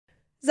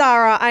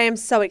Zara, I am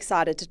so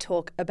excited to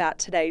talk about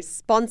today's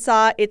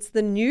sponsor. It's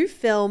the new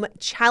film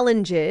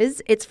Challenges.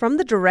 It's from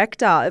the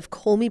director of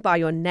Call Me By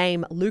Your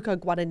Name, Luca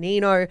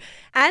Guadagnino,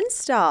 and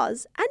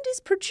stars and is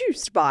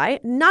produced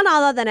by none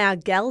other than our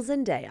gal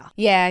Zendaya.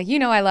 Yeah, you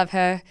know I love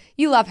her.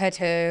 You love her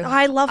too.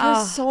 I love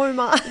her so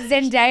much.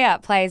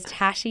 Zendaya plays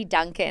Tashi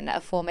Duncan,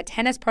 a former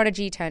tennis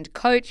prodigy turned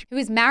coach who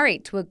is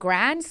married to a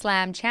Grand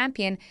Slam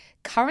champion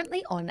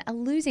currently on a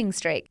losing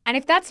streak. And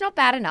if that's not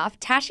bad enough,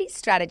 Tashi's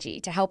strategy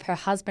to help her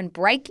husband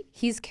break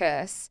his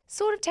curse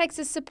sort of takes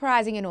a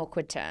surprising and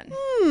awkward turn.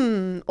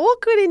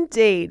 Awkward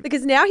indeed,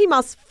 because now he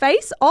must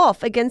face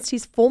off against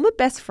his former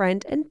best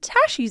friend and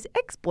Tashi's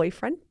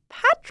ex-boyfriend,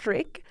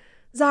 Patrick.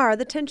 Zara,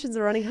 the tensions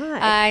are running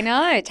high. I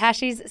know.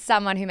 Tashi's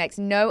someone who makes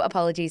no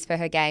apologies for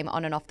her game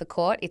on and off the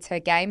court. It's her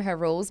game, her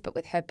rules, but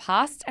with her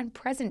past and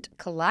present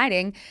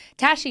colliding,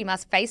 Tashi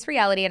must face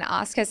reality and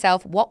ask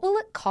herself, what will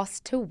it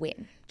cost to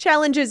win?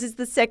 Challenges is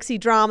the sexy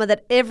drama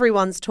that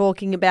everyone's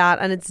talking about,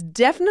 and it's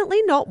definitely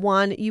not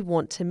one you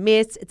want to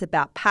miss. It's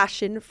about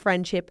passion,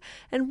 friendship,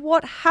 and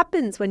what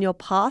happens when your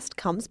past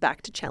comes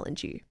back to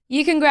challenge you.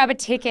 You can grab a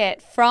ticket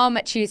from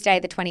Tuesday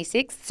the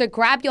 26th, so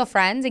grab your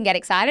friends and get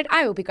excited.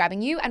 I will be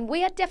grabbing you, and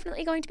we are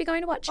definitely going to be going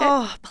to watch it.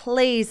 Oh,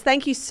 please.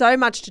 Thank you so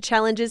much to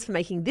Challenges for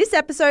making this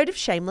episode of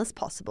Shameless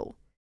possible.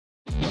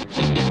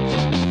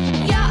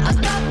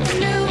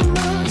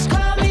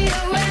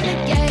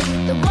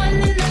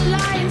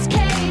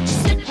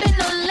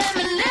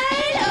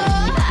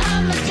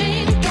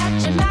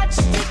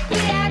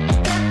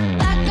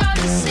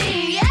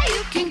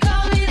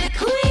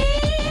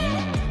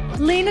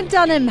 Lena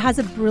Dunham has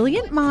a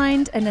brilliant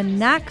mind and a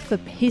knack for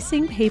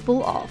pissing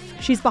people off.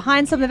 She's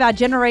behind some of our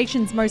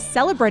generation's most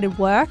celebrated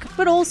work,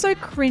 but also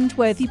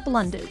cringeworthy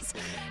blunders.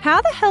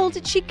 How the hell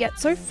did she get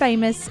so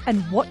famous,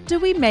 and what do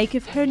we make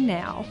of her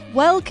now?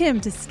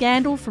 Welcome to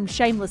Scandal from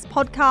Shameless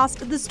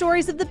Podcast, the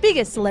stories of the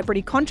biggest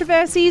celebrity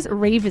controversies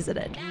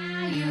revisited.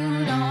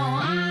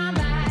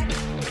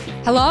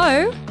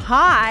 Hello.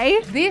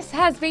 Hi. This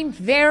has been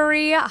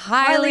very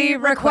highly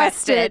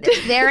requested.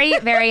 Very,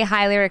 very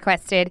highly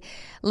requested.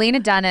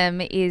 Lena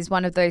Dunham is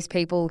one of those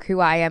people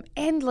who I am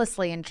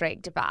endlessly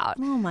intrigued about.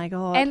 Oh my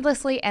God.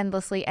 Endlessly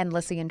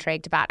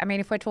intrigued about. I mean,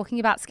 if we're talking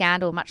about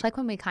scandal, much like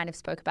when we kind of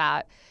spoke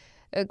about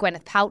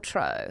Gwyneth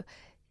Paltrow,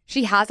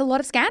 she has a lot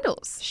of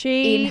scandals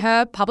in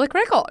her public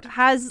record.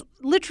 Has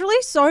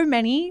literally so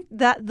many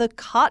that The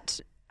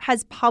Cut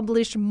has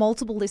published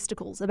multiple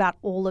listicles about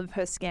all of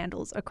her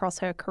scandals across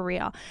her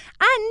career.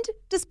 And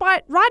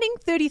despite writing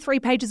 33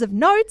 pages of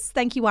notes,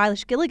 thank you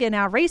Eilish Gilligan,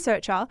 our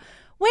researcher,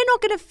 we're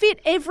not going to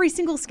fit every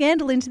single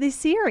scandal into this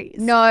series.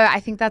 No, I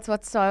think that's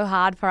what's so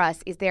hard for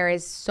us is there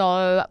is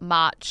so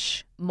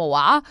much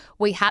more.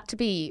 We had to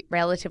be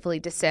relatively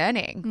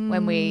discerning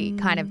when we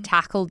kind of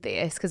tackled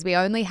this because we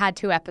only had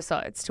 2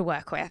 episodes to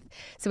work with.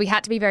 So we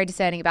had to be very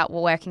discerning about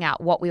working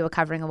out what we were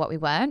covering and what we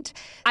weren't.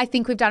 I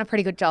think we've done a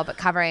pretty good job at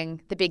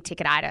covering the big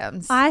ticket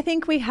items. I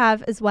think we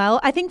have as well.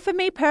 I think for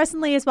me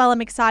personally as well,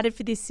 I'm excited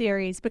for this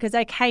series because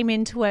I came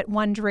into it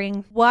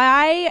wondering,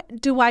 why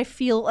do I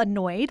feel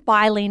annoyed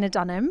by Lena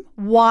Dunham?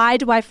 Why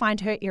do I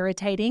find her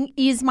irritating?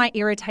 Is my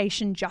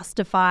irritation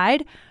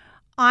justified?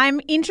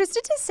 I'm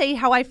interested to see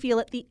how I feel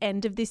at the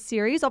end of this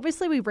series.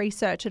 Obviously, we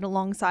research it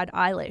alongside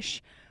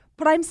Eilish,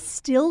 but I'm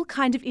still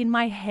kind of in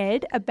my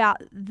head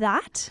about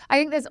that. I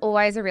think there's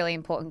always a really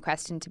important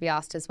question to be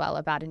asked as well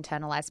about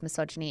internalized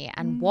misogyny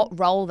and what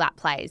role that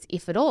plays,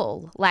 if at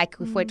all. Like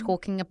if we're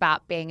talking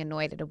about being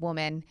annoyed at a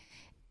woman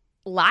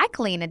like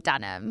Lena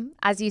Dunham,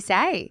 as you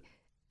say,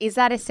 is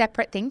that a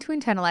separate thing to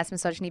internalize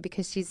misogyny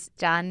because she's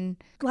done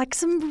like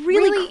some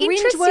really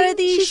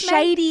cringeworthy,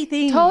 shady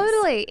things?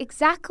 Totally,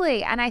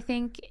 exactly. And I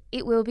think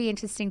it will be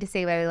interesting to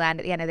see where we land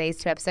at the end of these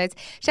 2 episodes.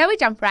 Shall we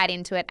jump right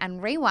into it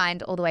and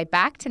rewind all the way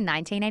back to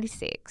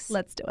 1986?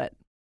 Let's do it.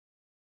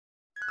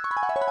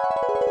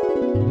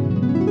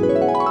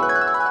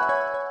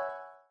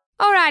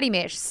 Alrighty,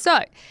 Mish.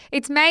 So,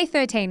 it's May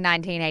 13,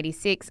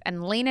 1986,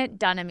 and Lena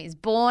Dunham is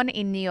born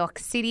in New York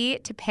City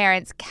to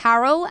parents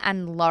Carol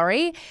and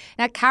Laurie.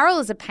 Now, Carol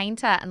is a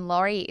painter and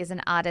Laurie is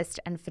an artist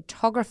and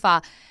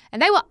photographer,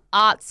 and they were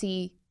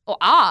artsy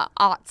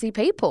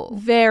people.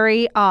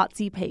 Very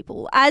artsy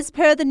people. As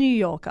per The New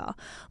Yorker,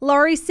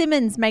 Laurie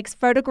Simmons makes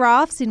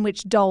photographs in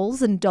which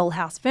dolls and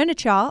dollhouse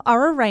furniture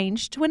are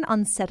arranged to an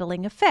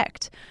unsettling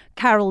effect.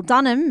 Carol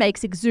Dunham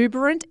makes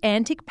exuberant,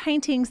 antic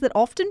paintings that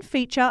often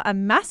feature a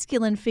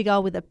masculine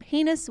figure with a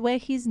penis where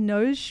his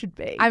nose should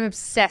be. I'm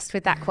obsessed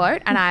with that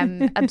quote and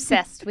I'm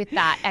obsessed with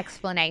that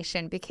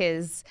explanation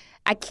because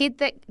a kid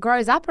that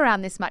grows up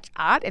around this much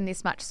art and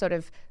this much sort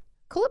of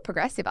call it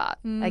progressive art,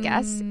 I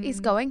guess,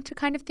 is going to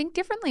kind of think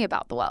differently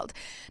about the world.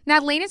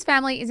 Now, Lena's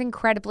family is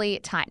incredibly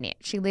tight-knit.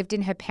 She lived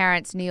in her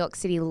parents' New York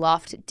City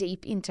loft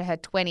deep into her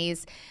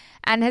 20s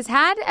and has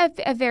had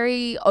a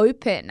very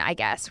open, I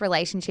guess,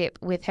 relationship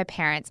with her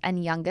parents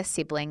and younger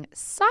sibling,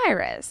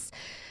 Cyrus.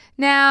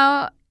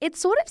 Now, it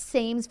sort of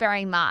seems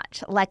very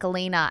much like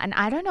Lena, and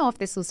I don't know if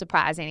this will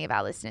surprise any of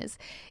our listeners,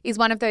 is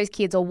one of those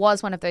kids or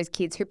was one of those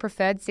kids who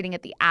preferred sitting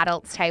at the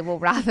adults' table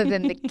rather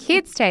than the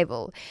kids'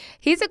 table.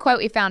 Here's a quote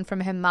we found from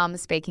her mum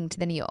speaking to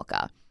The New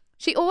Yorker.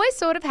 She always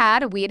sort of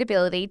had a weird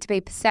ability to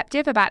be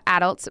perceptive about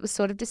adults that was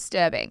sort of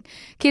disturbing.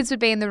 Kids would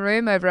be in the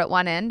room over at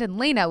one end and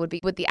Lena would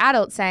be with the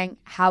adults saying,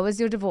 "How is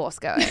your divorce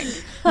going?"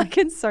 I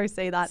can so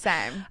see that.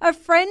 Same. A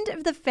friend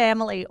of the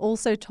family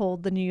also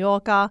told The New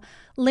Yorker,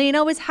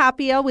 Lena was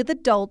happier with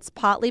adults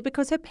partly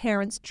because her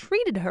parents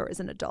treated her as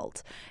an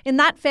adult. In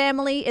that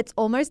family, it's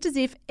almost as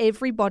if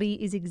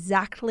everybody is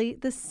exactly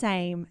the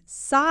same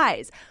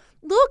size.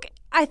 Look,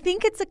 I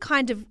think it's a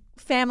kind of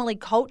family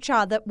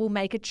culture that will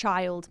make a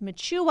child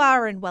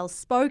mature and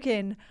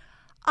well-spoken.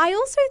 I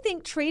also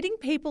think treating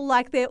people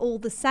like they're all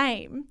the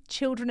same,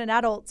 children and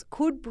adults,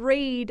 could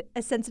breed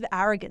a sense of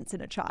arrogance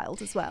in a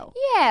child as well.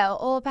 Yeah,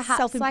 or perhaps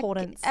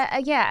self-importance.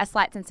 A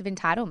slight sense of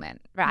entitlement,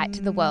 right,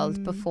 to the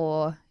world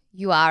before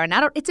you are an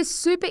adult. It's a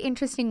super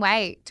interesting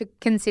way to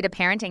consider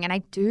parenting, and I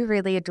do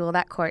really adore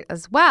that quote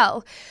as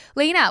well.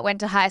 Lena went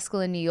to high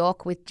school in New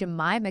York with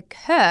Jemima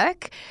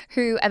Kirk,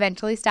 who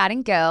eventually starred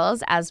in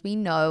Girls, as we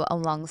know,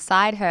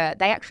 alongside her.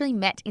 They actually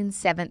met in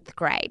 7th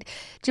grade.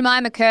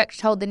 Jemima Kirk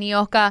told The New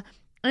Yorker,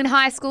 in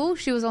high school,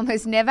 she was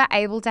almost never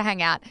able to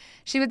hang out.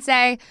 She would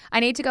say, "I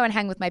need to go and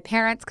hang with my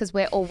parents because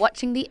we're all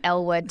watching The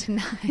L Word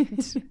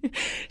tonight."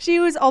 She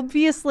was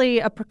obviously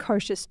a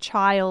precocious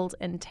child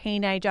and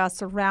teenager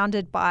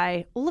surrounded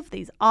by all of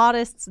these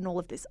artists and all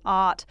of this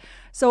art.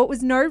 So it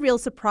was no real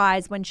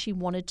surprise when she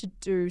wanted to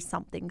do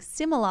something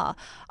similar.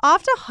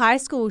 After high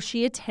school,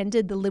 she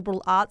attended the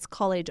liberal arts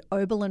college,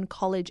 Oberlin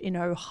College in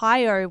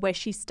Ohio, where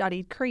she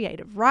studied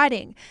creative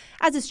writing.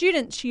 As a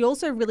student, she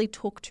also really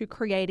took to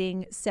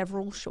creating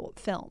several short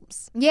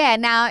films. Yeah,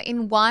 now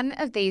in one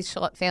of these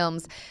short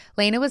films,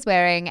 Lena was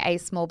wearing a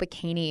small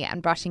bikini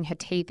and brushing her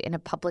teeth in a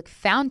public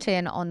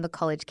fountain on the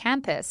college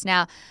campus.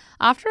 Now,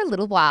 after a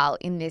little while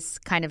in this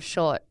kind of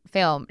short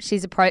film,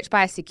 she's approached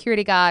by a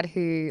security guard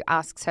who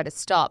asks her to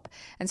stop.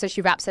 And so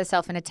she wraps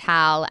herself in a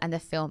towel and the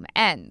film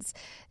ends.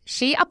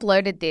 She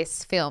uploaded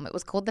this film, it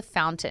was called The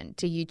Fountain,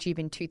 to YouTube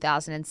in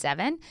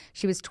 2007.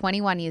 She was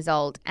 21 years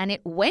old and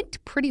it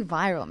went pretty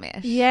viral,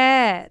 Mish.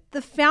 Yeah,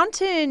 The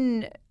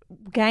Fountain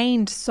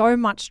gained so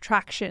much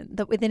traction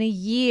that within a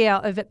year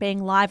of it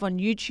being live on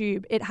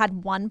YouTube, it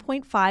had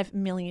 1.5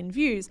 million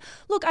views.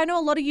 Look, I know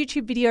a lot of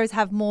YouTube videos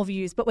have more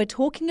views, but we're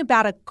talking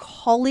about a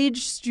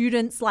college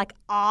student's like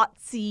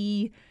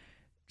artsy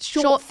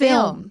short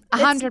film.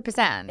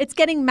 100%. It's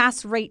getting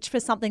mass reach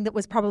for something that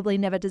was probably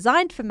never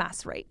designed for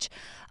mass reach.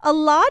 A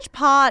large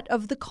part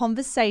of the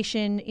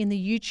conversation in the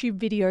YouTube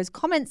video's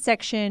comment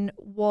section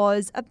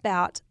was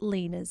about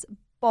Lena's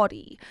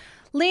body.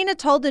 Lena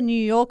told The New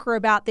Yorker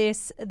about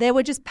this. There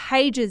were just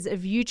pages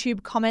of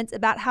YouTube comments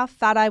about how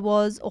fat I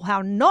was or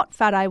how not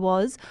fat I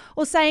was,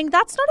 or saying,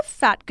 "That's not a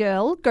fat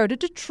girl. Go to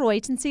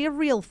Detroit and see a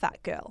real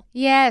fat girl."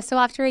 Yeah, so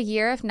after a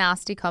year of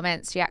nasty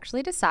comments, she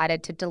actually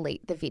decided to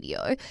delete the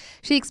video.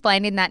 She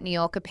explained in that New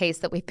Yorker piece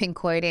that we've been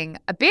quoting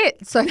a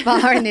bit so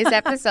far in this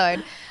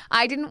episode,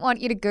 "I didn't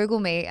want you to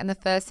Google me, and the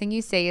first thing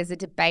you see is a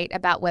debate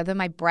about whether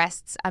my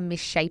breasts are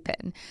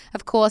misshapen.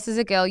 Of course, as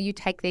a girl, you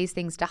take these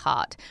things to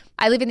heart.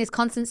 I live in this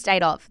constant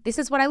state of, this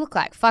is what I look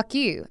like, fuck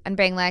you," and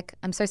being like,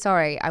 "I'm so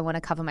sorry, I want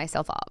to cover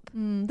myself up."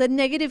 The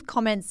negative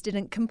comments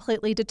didn't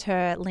completely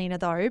deter Lena,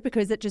 though,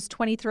 because at just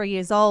 23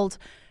 years old,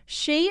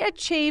 she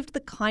achieved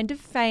the kind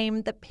of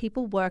fame that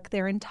people work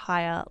their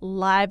entire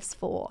lives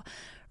for.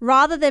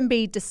 Rather than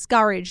be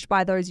discouraged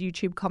by those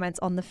YouTube comments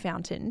on The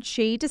Fountain,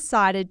 she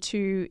decided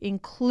to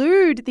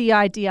include the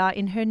idea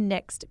in her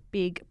next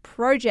big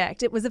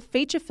project. It was a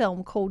feature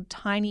film called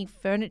Tiny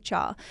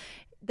Furniture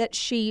that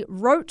she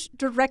wrote,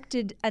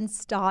 directed and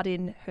starred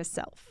in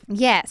herself.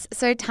 Yes.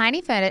 So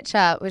Tiny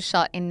Furniture was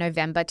shot in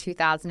November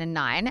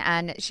 2009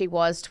 and she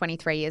was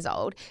 23 years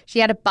old. She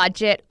had a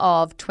budget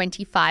of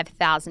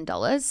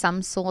 $25,000.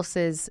 Some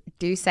sources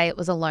do say it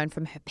was a loan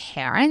from her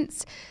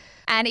parents.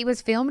 And it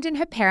was filmed in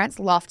her parents'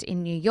 loft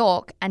in New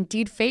York and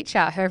did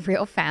feature her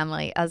real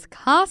family as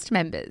cast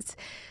members.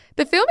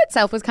 The film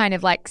itself was kind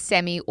of like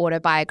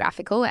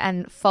semi-autobiographical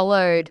and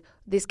followed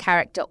this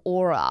character,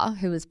 Aura,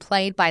 who was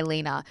played by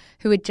Lena,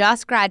 who had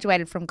just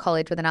graduated from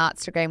college with an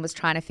arts degree and was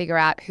trying to figure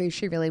out who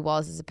she really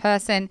was as a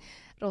person.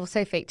 It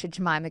also featured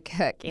Jemima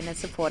Kirk in a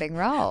supporting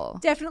role.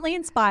 Definitely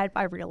inspired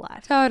by real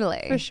life.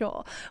 Totally. For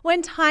sure.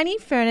 When Tiny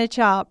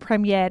Furniture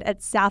premiered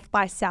at South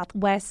by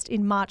Southwest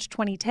in March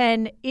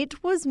 2010,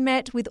 it was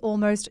met with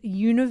almost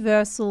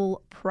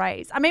universal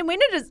praise. I mean, we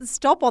need to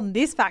stop on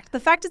this fact. The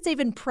fact it's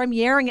even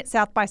premiering at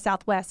South by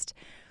Southwest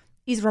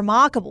is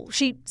remarkable.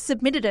 She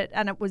submitted it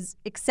and it was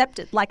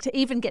accepted. Like, to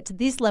even get to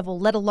this level,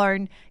 let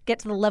alone get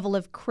to the level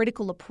of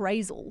critical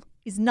appraisal,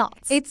 is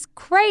nuts. It's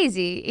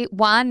crazy. It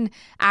won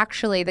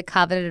actually the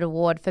coveted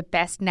award for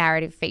Best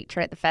Narrative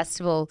Feature at the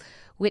festival,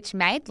 which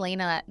made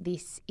Lena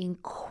this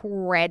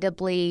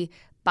incredibly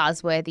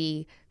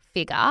buzzworthy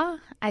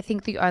figure. I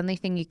think the only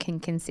thing you can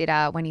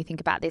consider when you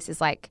think about this is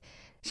like,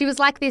 she was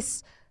like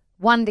this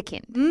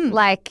wonderkind.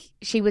 Like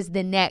she was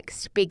the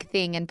next big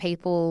thing and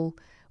people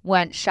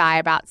weren't shy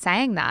about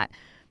saying that.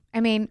 I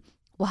mean,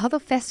 while the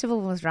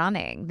festival was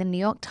running, the New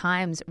York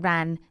Times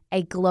ran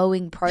a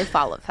glowing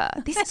profile of her.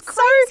 This is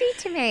crazy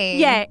to me.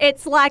 Yeah,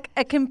 it's like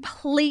a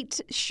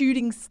complete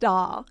shooting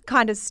star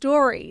kind of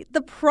story.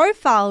 The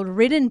profile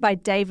written by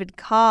David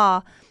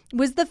Carr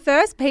was the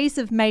first piece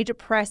of major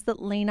press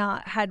that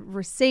Lena had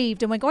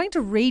received, and we're going to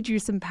read you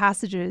some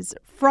passages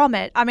from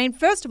it. I mean,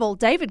 first of all,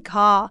 David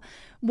Carr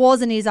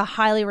was and is a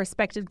highly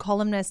respected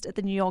columnist at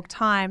the New York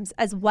Times,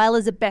 as well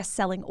as a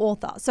best-selling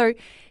author. So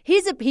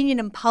his opinion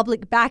and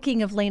public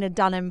backing of Lena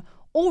Dunham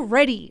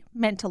already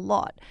meant a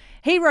lot.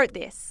 He wrote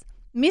this: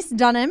 Miss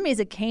Dunham is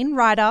a keen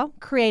writer,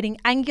 creating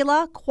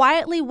angular,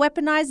 quietly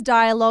weaponized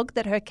dialogue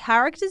that her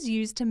characters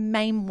use to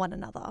maim one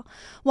another.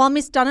 While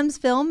Miss Dunham's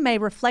film may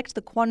reflect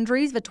the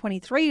quandaries of a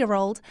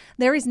 23-year-old,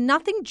 there is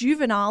nothing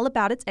juvenile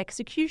about its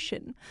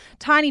execution.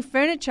 Tiny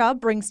Furniture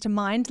brings to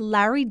mind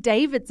Larry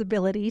David's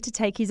ability to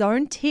take his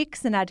own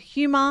tics and add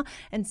humor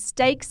and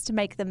stakes to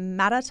make them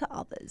matter to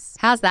others.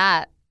 How's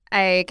that?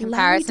 A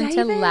comparison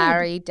to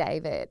Larry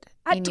David.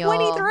 At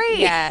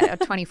 23. Or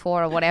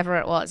 24 or whatever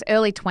it was,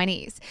 early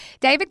 20s.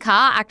 David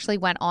Carr actually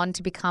went on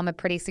to become a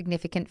pretty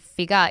significant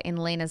figure in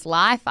Lena's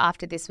life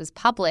after this was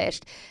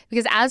published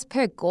because as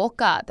per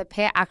Gawker, the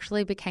pair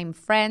actually became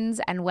friends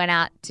and went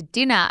out to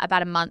dinner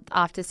about a month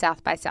after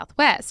South by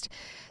Southwest.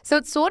 So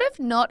it's sort of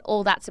not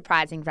all that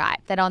surprising, right,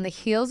 that on the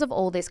heels of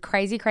all this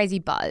crazy, crazy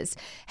buzz,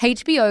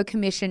 HBO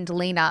commissioned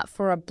Lena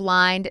for a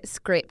blind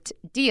script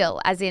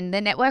deal, as in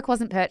the network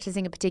wasn't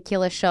purchasing a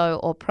particular show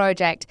or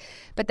project,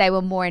 but they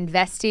were more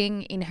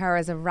investing in her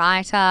as a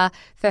writer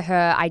for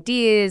her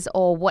ideas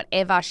or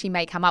whatever she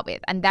may come up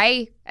with. And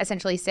they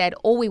essentially said,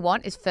 all we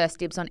want is first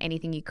dibs on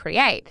anything you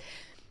create.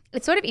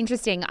 It's sort of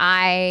interesting.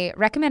 I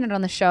recommended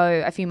on the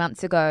show a few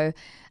months ago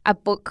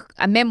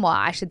a memoir,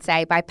 I should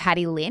say, by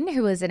Patty Lynn,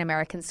 who was an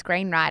American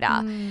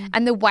screenwriter.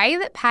 And the way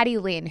that Patty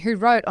Lynn, who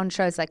wrote on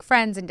shows like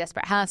Friends and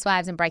Desperate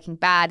Housewives and Breaking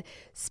Bad,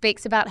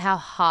 speaks about how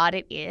hard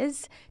it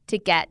is to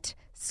get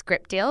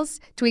script deals,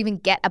 to even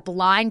get a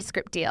blind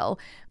script deal,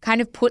 kind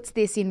of puts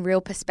this in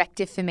real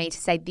perspective for me to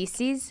say this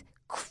is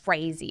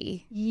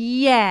crazy.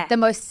 Yeah. The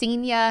most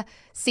senior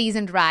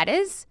seasoned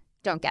writers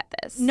don't get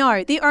this.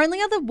 No, the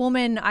only other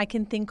woman I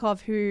can think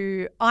of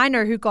who I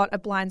know who got a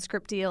blind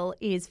script deal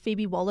is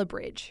Phoebe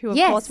Waller-Bridge, who of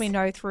course we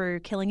know through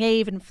Killing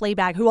Eve and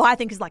Fleabag, who I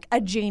think is like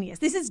a genius.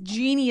 This is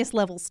genius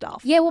level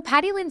stuff. Yeah, well,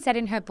 Patty Lynn said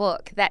in her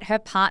book that her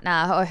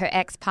partner or her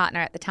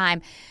ex-partner at the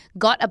time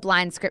got a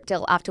blind script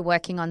deal after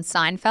working on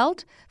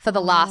Seinfeld for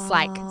the last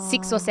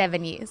 6 or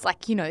 7 years,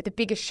 like, you know, the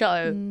biggest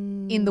show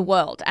in the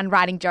world and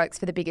writing jokes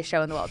for the biggest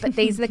show in the world. But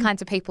these are the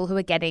kinds of people who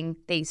are getting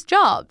these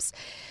jobs.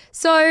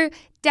 So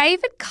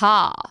David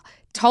Carr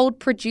told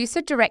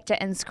producer, director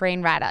and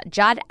screenwriter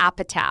Judd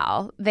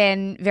Apatow,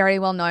 then very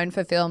well known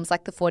for films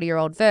like The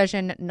 40-Year-Old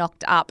Version,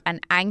 Knocked Up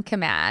and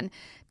Anchorman,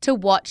 to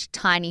watch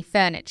Tiny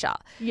Furniture.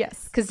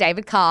 Yes. Because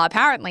David Carr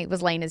apparently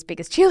was Lena's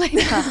biggest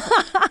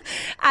cheerleader.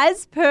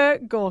 As per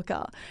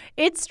Gawker,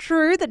 it's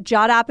true that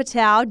Judd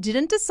Apatow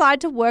didn't decide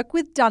to work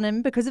with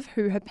Dunham because of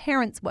who her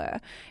parents were.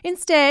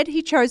 Instead,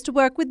 he chose to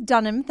work with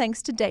Dunham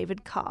thanks to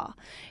David Carr.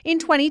 In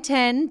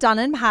 2010,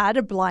 Dunham had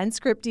a blind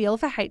script deal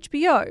for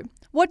HBO.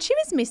 What she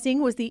was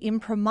missing was the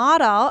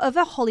imprimatur of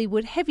a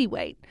Hollywood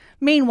heavyweight.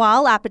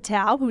 Meanwhile,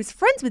 Apatow, who was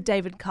friends with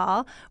David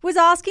Carr, was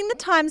asking the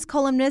Times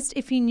columnist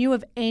if he knew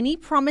of any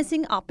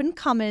promising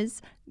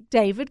up-and-comers.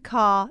 David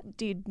Carr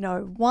did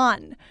know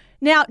one.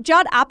 Now,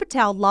 Judd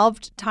Apatow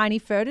loved Tiny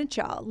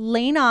Furniture.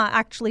 Lena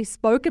actually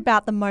spoke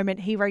about the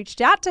moment he reached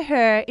out to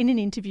her in an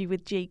interview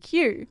with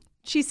GQ.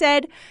 She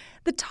said,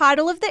 the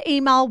title of the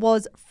email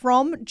was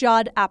From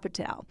Judd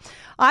Apatow.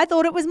 I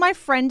thought it was my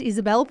friend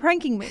Isabel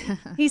pranking me.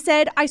 He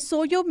said, I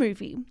saw your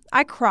movie.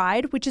 I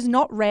cried, which is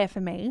not rare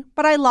for me,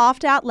 but I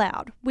laughed out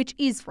loud, which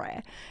is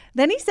rare.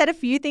 Then he said a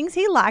few things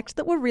he liked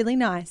that were really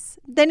nice.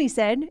 Then he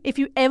said, if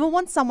you ever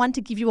want someone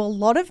to give you a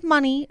lot of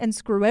money and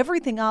screw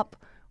everything up,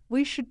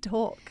 we should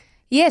talk.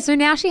 Yeah, so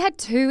now she had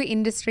 2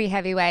 industry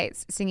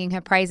heavyweights singing her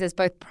praises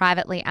both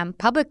privately and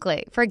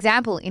publicly. For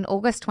example, in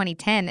August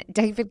 2010,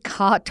 David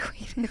Carr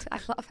tweeted, I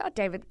love how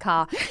David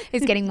Carr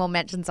is getting more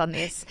mentions on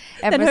this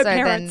episode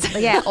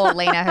than or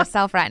Lena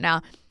herself right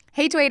now.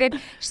 He tweeted,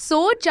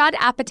 saw Judd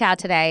Apatow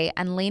today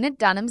and Lena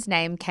Dunham's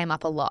name came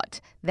up a lot.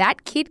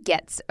 That kid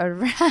gets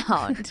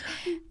around.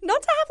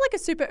 Not to have like a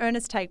super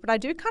earnest take, but I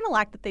do kind of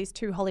like that these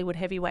 2 Hollywood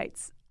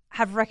heavyweights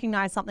have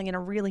recognized something in a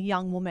really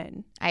young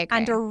woman. I agree.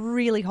 And are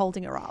really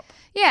holding her up.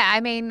 Yeah, I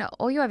mean,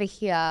 all you ever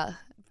hear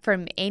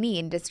from any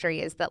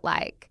industry is that,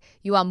 like,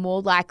 you are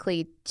more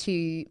likely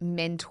to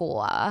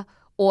mentor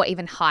or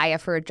even hire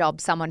for a job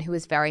someone who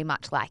is very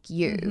much like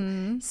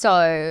you.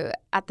 So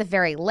at the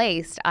very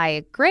least, I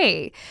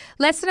agree.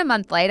 Less than a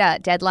month later,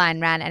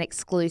 Deadline ran an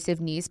exclusive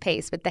news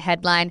piece with the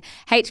headline,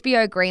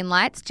 HBO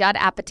greenlights Judd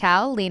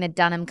Apatow, Lena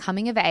Dunham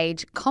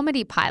coming-of-age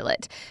comedy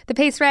pilot. The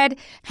piece read,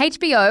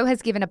 HBO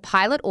has given a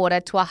pilot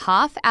order to a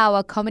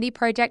half-hour comedy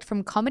project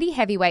from comedy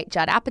heavyweight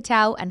Judd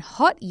Apatow and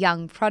hot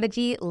young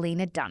prodigy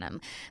Lena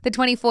Dunham. The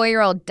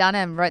 24-year-old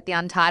Dunham wrote the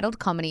untitled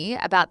comedy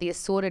about the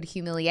assorted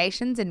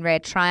humiliations and rare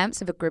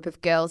triumphs of a group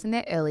of girls in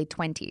their early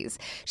 20s.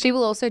 She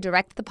will also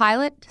direct the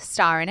pilot,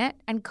 star in it,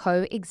 and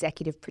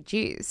co-executive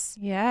produce.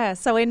 Yeah,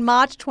 so in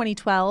March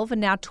 2012,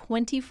 and now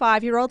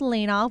 25-year-old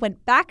Lena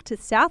went back to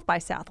South by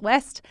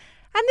Southwest,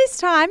 and this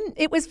time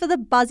it was for the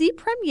buzzy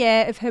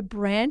premiere of her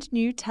brand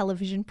new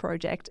television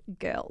project,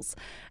 Girls.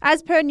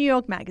 As per New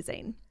York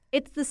Magazine,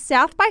 it's the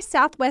South by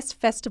Southwest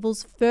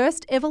Festival's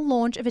first ever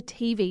launch of a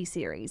TV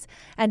series,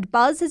 and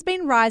buzz has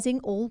been rising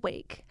all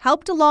week,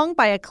 helped along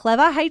by a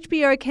clever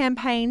HBO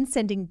campaign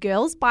sending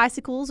girls'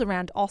 bicycles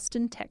around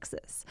Austin,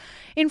 Texas.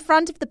 In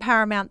front of the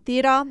Paramount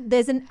Theatre,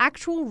 there's an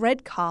actual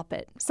red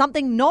carpet,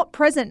 something not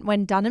present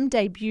when Dunham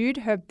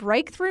debuted her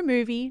breakthrough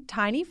movie,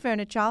 Tiny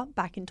Furniture,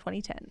 back in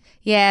 2010.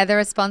 Yeah, the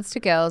response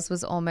to Girls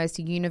was almost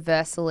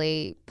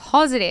universally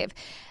positive.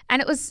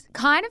 And it was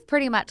kind of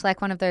pretty much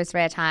like one of those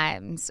rare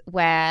times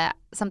where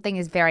something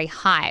is very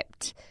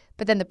hyped,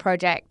 but then the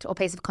project or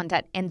piece of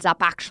content ends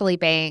up actually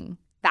being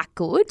that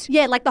good.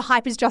 Yeah, like the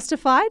hype is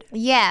justified.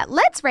 Yeah,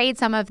 let's read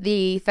some of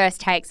the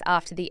first takes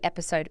after the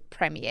episode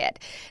premiered.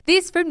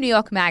 This from New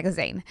York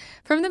Magazine.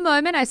 From the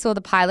moment I saw the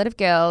pilot of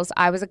Girls,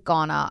 I was a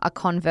goner, a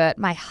convert.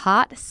 My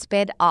heart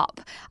sped up.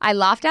 I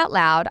laughed out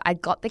loud. I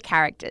got the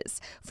characters.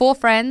 4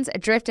 friends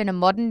adrift in a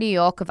modern New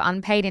York of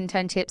unpaid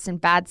internships and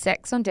bad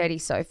sex on dirty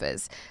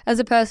sofas. As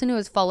a person who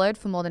has followed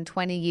for more than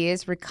 20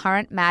 years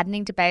recurrent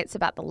maddening debates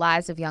about the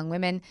lives of young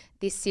women,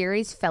 this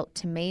series felt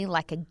to me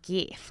like a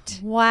gift.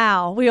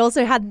 Wow. We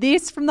also had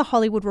this from The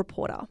Hollywood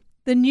Reporter.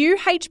 The new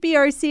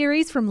HBO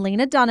series from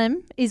Lena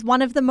Dunham is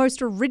one of the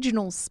most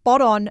original,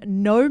 spot-on,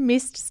 no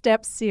missed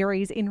steps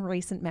series in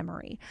recent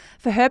memory.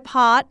 For her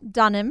part,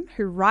 Dunham,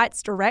 who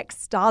writes,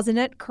 directs, stars in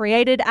it,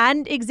 created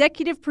and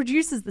executive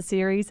produces the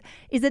series,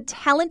 is a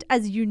talent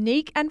as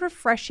unique and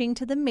refreshing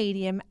to the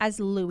medium as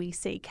Louis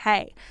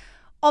C.K.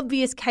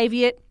 Obvious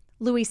caveat,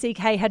 Louis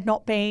C.K. had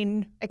not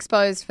been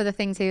exposed for the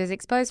things he was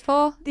exposed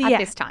for at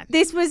this time.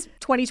 This was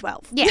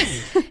 2012.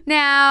 Yes.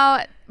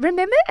 Now,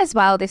 remember as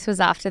well, this was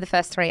after the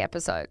first 3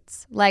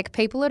 episodes. Like,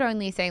 people had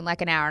only seen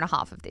like an hour and a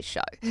half of this show.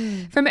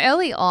 From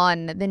early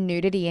on, the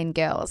nudity in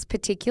Girls,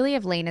 particularly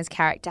of Lena's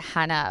character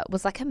Hannah,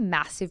 was like a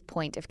massive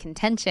point of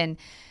contention.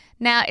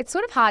 Now, it's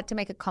sort of hard to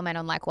make a comment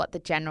on like what the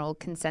general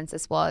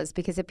consensus was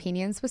because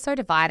opinions were so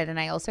divided, and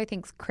I also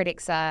think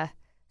critics are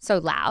so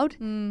loud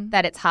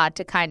that it's hard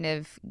to kind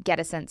of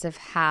get a sense of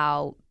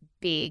how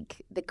big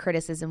the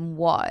criticism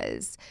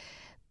was.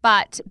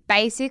 But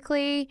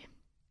basically,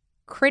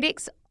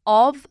 critics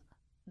of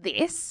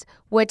this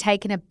were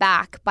taken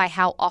aback by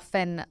how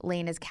often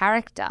Lena's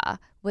character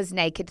was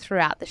naked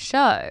throughout the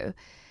show.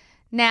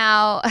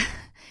 Now,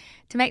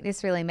 to make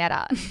this really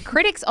meta,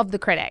 critics of the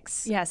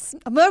critics. Yes.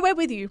 We're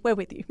with you. We're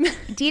with you.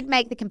 Did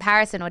make the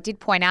comparison or did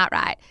point out,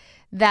 right,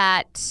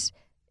 that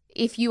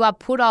if you are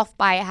put off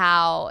by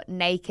how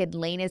naked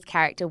Lena's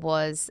character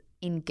was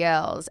in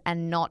Girls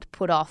and not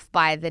put off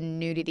by the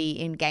nudity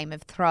in Game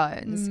of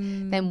Thrones,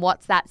 then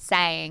what's that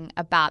saying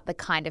about the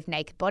kind of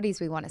naked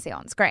bodies we want to see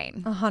on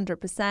screen?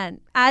 100%.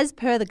 As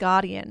per The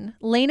Guardian,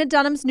 Lena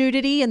Dunham's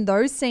nudity in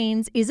those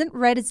scenes isn't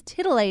read as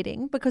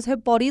titillating because her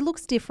body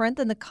looks different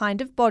than the kind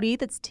of body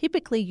that's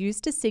typically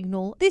used to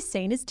signal this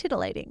scene is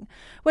titillating.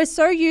 We're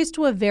so used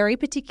to a very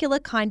particular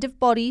kind of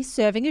body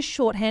serving as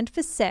shorthand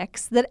for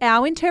sex that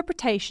our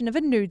interpretation of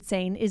a nude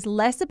scene is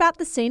less about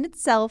the scene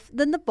itself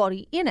than the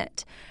body in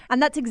it.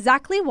 And that's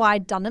exactly why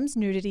Dunham's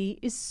nudity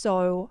is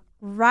so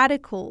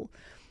radical.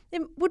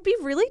 It would be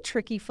really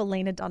tricky for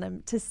Lena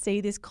Dunham to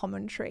see this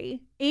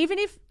commentary, even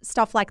if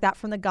stuff like that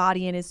from The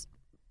Guardian is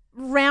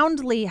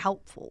roundly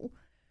helpful.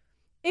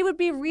 It would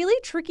be really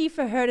tricky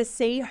for her to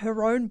see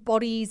her own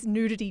body's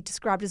nudity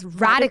described as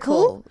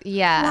radical.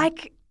 Yeah.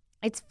 Like,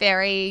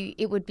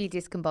 it would be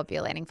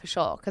discombobulating for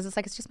sure because it's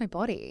like, it's just my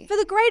body. For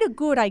the greater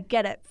good, I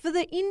get it. For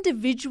the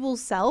individual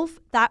self,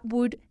 that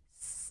would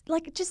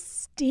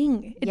just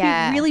sting. It'd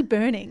be really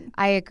burning.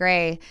 I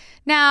agree.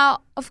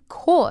 Now, of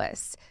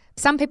course,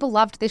 some people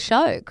loved this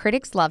show.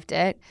 Critics loved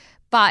it.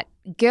 But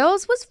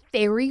Girls was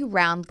very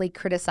roundly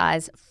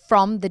criticised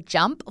from the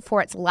jump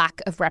for its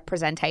lack of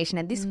representation.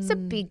 And this was a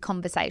big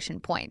conversation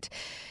point.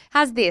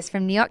 How's this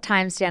from New York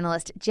Times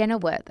journalist Jenna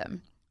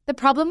Wortham? The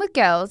problem with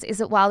Girls is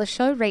that while the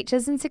show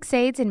reaches and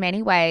succeeds in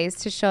many ways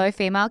to show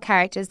female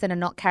characters that are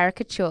not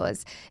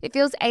caricatures, it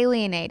feels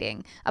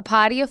alienating, a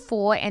party of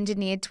 4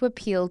 engineered to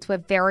appeal to a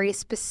very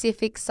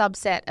specific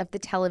subset of the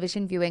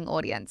television viewing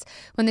audience,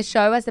 when the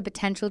show has the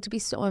potential to be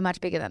so much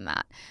bigger than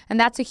that. And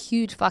that's a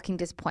huge fucking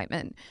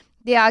disappointment.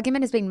 The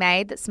argument has been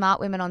made that smart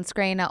women on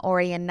screen are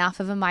already enough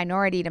of a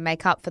minority to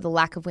make up for the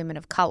lack of women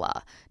of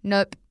colour.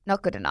 Nope,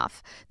 not good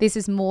enough. This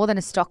is more than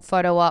a stock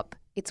photo op.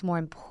 It's more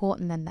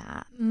important than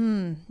that.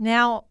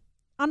 Now,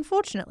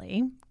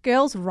 unfortunately,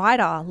 Girls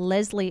writer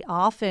Leslie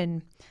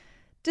Arfin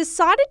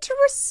decided to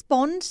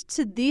respond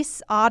to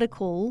this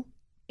article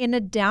in a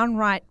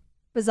downright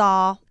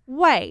bizarre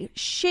way.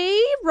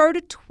 She wrote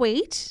a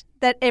tweet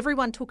that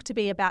everyone took to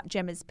be about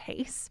Gemma's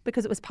piece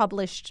because it was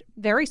published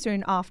very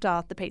soon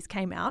after the piece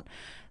came out,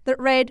 that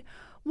read,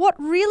 "What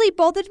really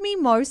bothered me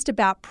most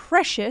about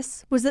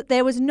Precious was that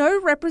there was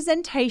no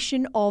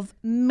representation of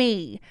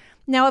me."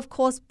 Now, of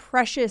course,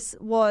 Precious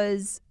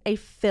was a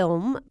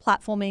film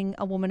platforming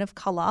a woman of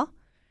colour.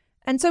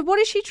 And so what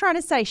is she trying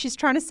to say? She's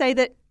trying to say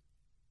that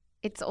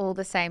it's all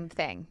the same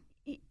thing.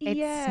 It's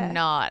yeah.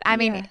 not. I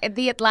mean,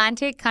 The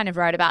Atlantic kind of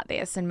wrote about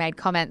this and made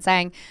comments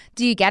saying,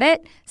 do you get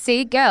it?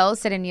 See, Girls,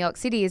 set in New York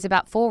City, is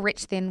about 4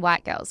 rich, thin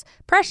white girls.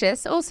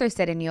 Precious, also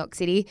set in New York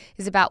City,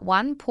 is about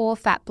 1 poor,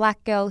 fat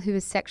black girl who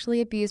is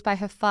sexually abused by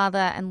her father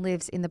and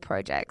lives in the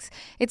projects.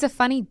 It's a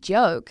funny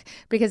joke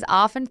because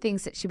Arfin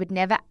thinks that she would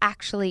never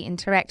actually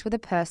interact with a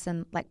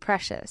person like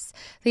Precious.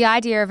 The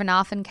idea of an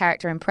Arfin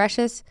character in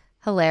Precious,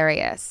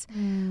 hilarious.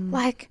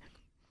 Like,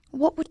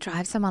 what would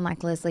drive someone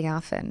like Leslie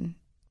Arfin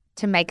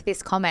to make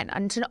this comment,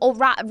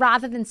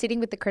 rather than sitting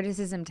with the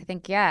criticism to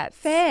think, yeah, it's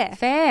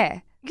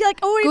fair.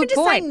 Like, or even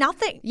just saying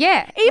nothing.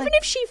 Yeah. Even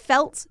if she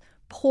felt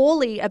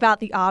poorly about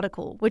the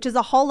article, which is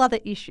a whole other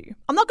issue.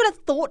 I'm not going to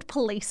thought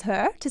police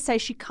her to say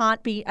she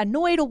can't be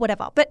annoyed or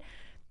whatever, but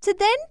to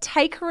then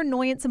take her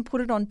annoyance and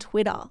put it on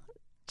Twitter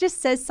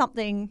just says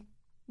something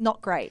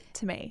not great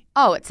to me.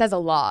 Oh, it says a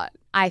lot,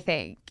 I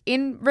think.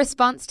 In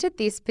response to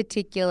this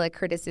particular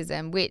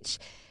criticism, which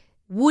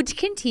would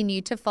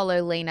continue to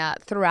follow Lena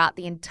throughout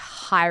the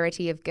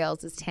entirety of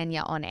Girls'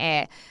 tenure on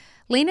air,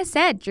 Lena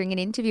said during an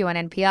interview on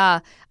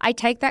NPR, "I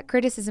take that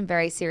criticism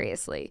very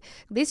seriously.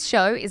 This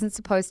show isn't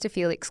supposed to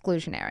feel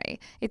exclusionary.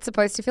 It's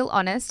supposed to feel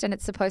honest and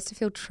it's supposed to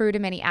feel true to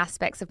many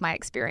aspects of my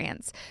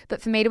experience. But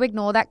for me to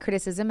ignore that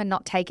criticism and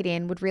not take it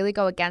in would really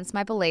go against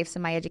my beliefs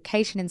and my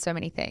education in so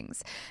many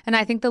things. And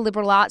I think the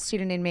liberal arts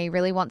student in me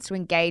really wants to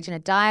engage in a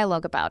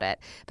dialogue about it.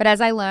 But as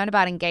I learn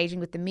about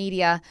engaging with the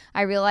media,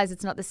 I realize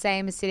it's not the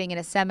same as sitting in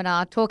a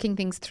seminar talking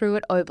things through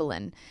at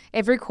Oberlin.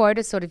 Every quote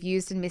is sort of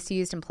used and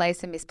misused and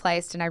placed and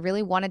misplaced, and I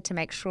really wanted to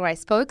make sure I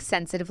spoke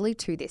sensitively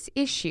to this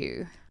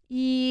issue."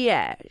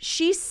 Yeah,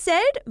 she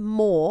said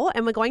more,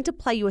 and we're going to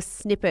play you a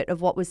snippet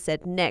of what was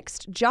said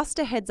next. Just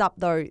a heads up,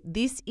 though,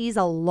 this is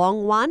a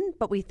long one,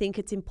 but we think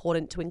it's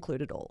important to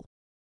include it all.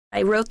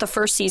 I wrote the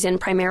first season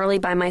primarily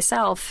by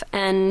myself,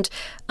 and,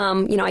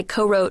 I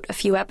co-wrote a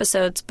few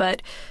episodes,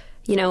 but,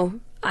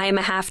 I am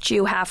a half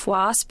Jew, half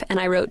WASP, and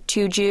I wrote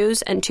 2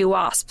 Jews and 2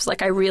 WASPs.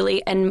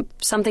 And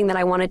something that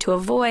I wanted to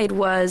avoid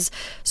was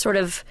sort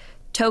of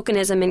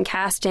tokenism in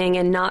casting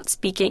and not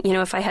speaking,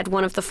 if I had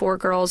one of the 4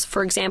 girls,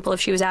 for example,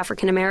 if she was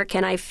African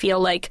American, I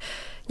feel like,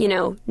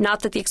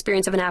 not that the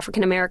experience of an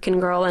African American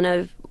girl and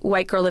a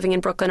white girl living in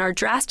Brooklyn are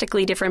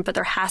drastically different, but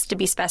there has to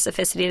be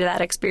specificity to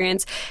that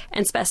experience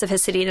and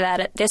specificity to that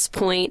at this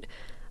point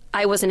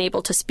I wasn't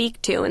able to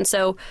speak to. And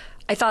so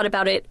I thought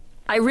about it.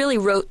 I really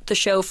wrote the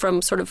show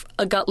from sort of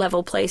a gut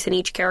level place, and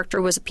each character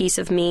was a piece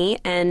of me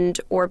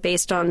or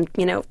based on,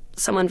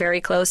 someone very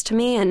close to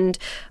me. And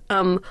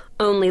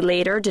only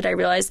later did I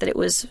realize that it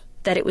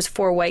was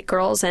 4 white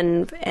girls.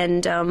 And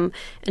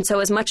so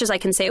as much as I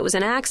can say it was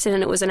an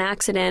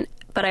accident,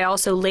 but I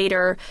also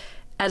later,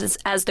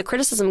 as the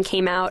criticism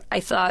came out,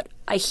 I thought,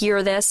 I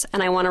hear this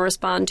and I want to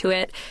respond to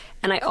it.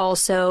 And I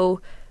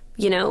also,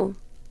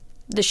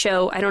 the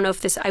show, I don't know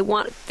if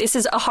this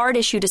is a hard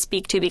issue to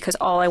speak to because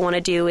all I want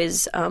to do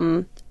is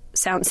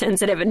sound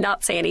sensitive and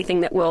not say anything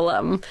that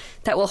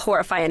will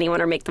horrify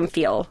anyone or make them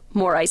feel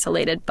more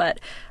isolated. But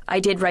I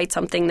did write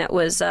something that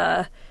was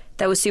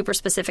super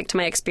specific to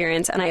my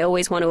experience, and I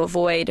always want to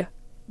avoid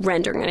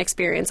rendering an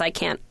experience I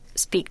can't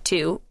speak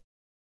to.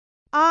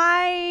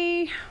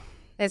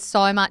 There's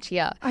so much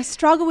here. I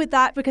struggle with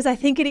that because I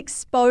think it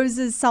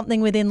exposes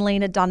something within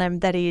Lena Dunham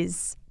that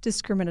is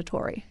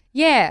discriminatory.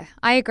 Yeah,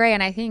 I agree.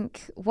 And I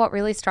think what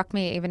really struck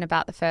me even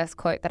about the first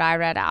quote that I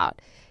read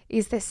out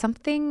is there's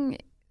something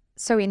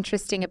so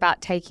interesting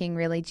about taking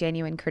really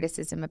genuine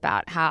criticism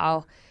about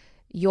how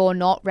you're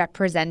not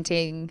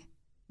representing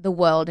the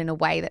world in a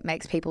way that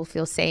makes people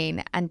feel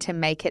seen, and to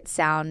make it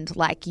sound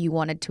like you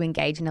wanted to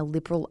engage in a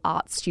liberal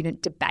arts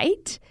student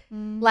debate.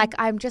 Like,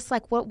 I'm just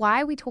like,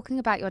 why are we talking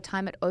about your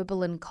time at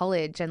Oberlin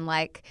College and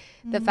like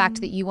the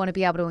fact that you want to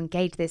be able to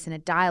engage this in a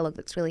dialogue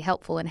that's really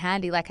helpful and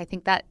handy? Like, I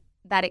think that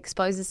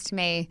exposes to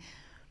me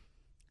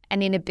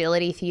an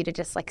inability for you to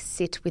just like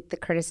sit with the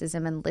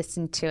criticism and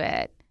listen to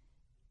it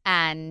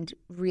and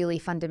really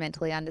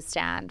fundamentally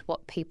understand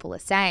what people are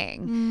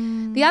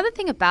saying. The other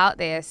thing about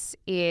this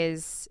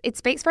is it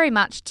speaks very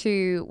much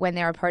to, when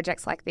there are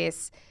projects like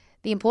this,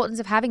 the importance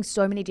of having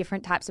so many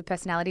different types of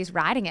personalities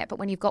writing it. But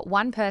when you've got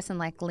one person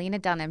like Lena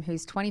Dunham,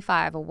 who's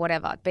 25 or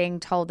whatever, being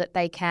told that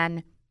they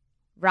can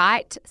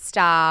write,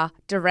 star,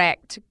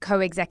 direct,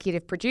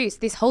 co-executive produce.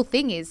 This whole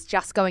thing is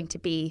just going to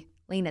be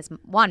Lena's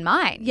one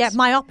mind. Yeah,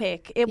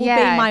 myopic. It will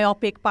be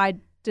myopic by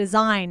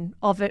design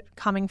of it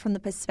coming from the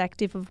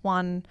perspective of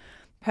one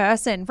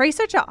person.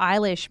 Researcher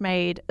Eilish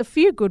made a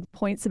few good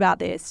points about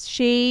this.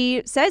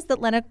 She says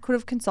that Lena could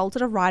have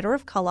consulted a writer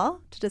of colour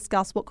to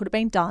discuss what could have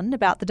been done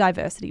about the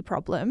diversity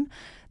problem,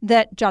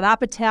 that Judd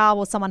Apatow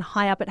or someone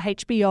high up at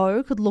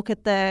HBO could look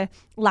at the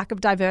lack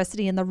of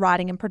diversity in the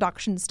writing and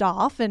production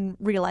staff and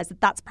realise that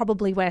that's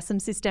probably where some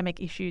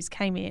systemic issues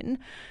came in.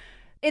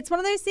 It's one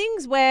of those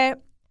things where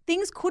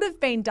things could have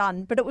been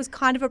done, but it was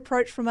kind of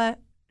approached from a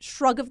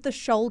shrug of the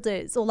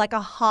shoulders or like a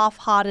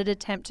half-hearted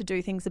attempt to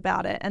do things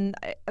about it. And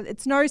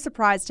it's no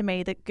surprise to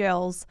me that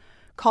Girls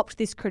copped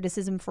this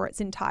criticism for its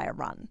entire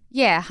run.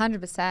 Yeah,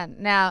 100%.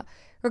 Now,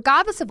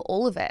 regardless of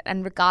all of it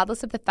and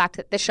regardless of the fact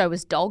that the show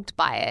was dogged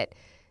by it,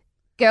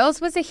 Girls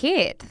was a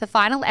hit. The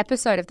final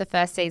episode of the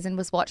first season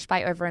was watched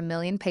by over 1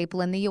 million people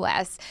in the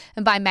US.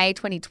 And by May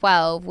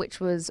 2012, which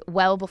was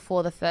well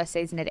before the first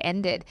season had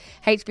ended,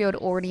 HBO had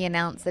already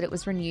announced that it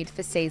was renewed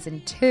for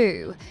season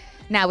 2.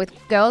 Now, with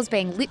Girls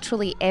being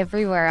literally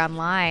everywhere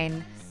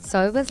online,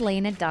 so was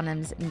Lena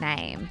Dunham's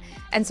name.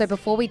 And so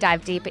before we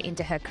dive deeper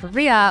into her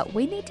career,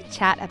 we need to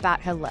chat about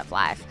her love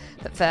life.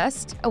 But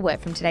first, a word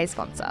from today's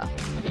sponsor.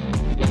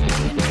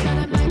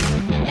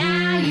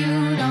 Now you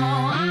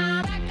know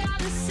I'm back on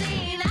the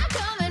scene. I'm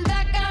coming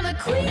back on the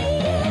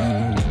queen.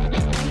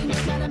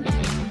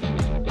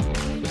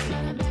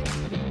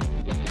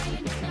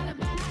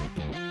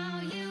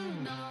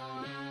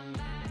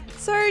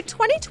 So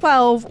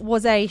 2012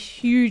 was a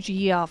huge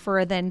year for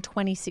a then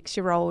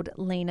 26-year-old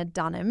Lena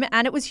Dunham,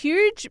 and it was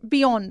huge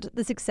beyond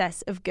the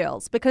success of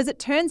Girls because it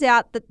turns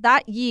out that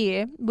that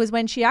year was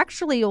when she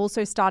actually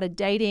also started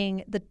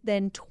dating the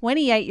then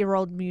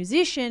 28-year-old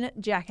musician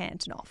Jack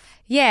Antonoff.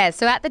 Yeah,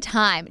 so at the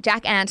time,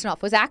 Jack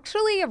Antonoff was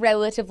actually a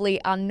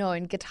relatively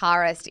unknown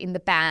guitarist in the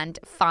band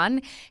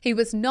Fun. He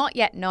was not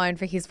yet known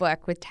for his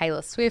work with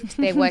Taylor Swift.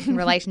 Their working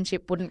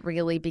relationship wouldn't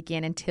really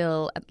begin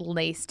until at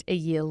least a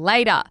year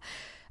later.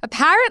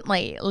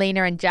 Apparently,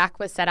 Lena and Jack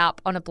were set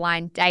up on a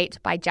blind date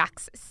by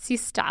Jack's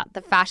sister,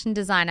 the fashion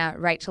designer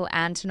Rachel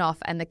Antonoff,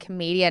 and the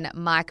comedian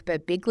Mike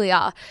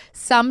Birbiglia,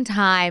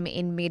 sometime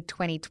in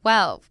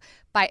mid-2012.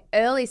 By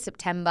early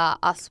September,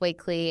 Us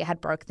Weekly had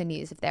broke the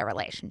news of their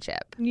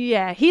relationship.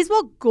 Yeah, here's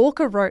what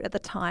Gorka wrote at the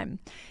time.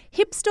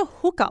 Hipster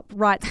hookup,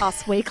 writes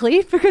Us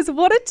Weekly, because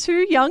what are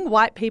two young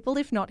white people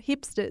if not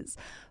hipsters?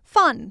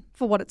 Fun,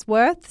 for what it's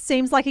worth,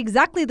 seems like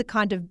exactly the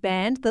kind of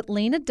band that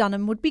Lena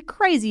Dunham would be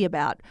crazy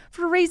about,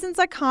 for reasons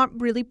I can't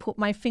really put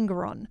my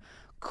finger on.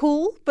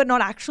 Cool, but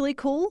not actually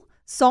cool.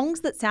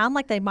 Songs that sound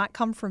like they might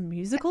come from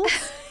musicals.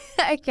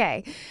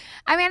 Okay.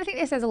 I mean, I think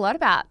this says a lot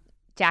about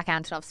Jack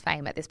Antonoff's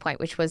fame at this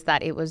point, which was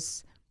that it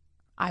was,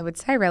 I would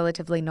say,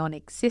 relatively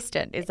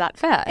non-existent. Is that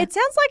fair? It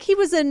sounds like he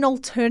was an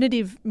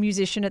alternative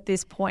musician at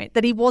this point,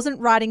 that he wasn't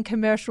writing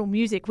commercial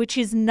music, which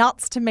is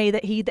nuts to me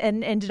that he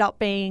then ended up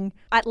being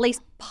at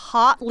least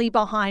partly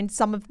behind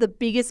some of the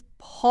biggest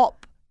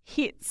pop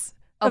hits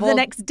of the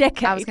next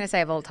decade. I was going to say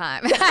of all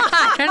time.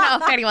 I don't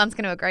know if anyone's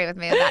going to agree with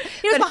me with that.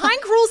 He was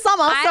behind Cruel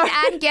Summer.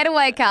 And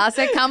Getaway Car,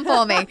 so come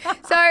for me.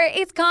 So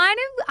it's kind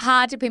of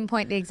hard to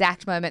pinpoint the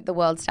exact moment the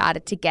world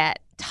started to get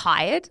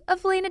tired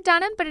of Lena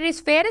Dunham, but it is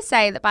fair to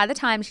say that by the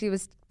time she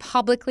was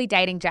publicly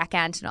dating Jack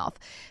Antonoff,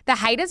 the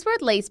haters were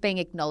at least being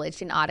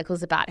acknowledged in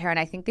articles about her, and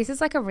I think this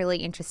is like a really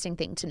interesting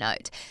thing to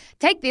note.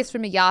 Take this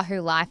from a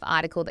Yahoo Life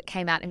article that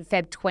came out in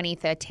Feb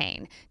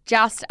 2013,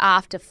 just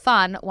after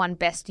Fun won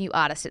Best New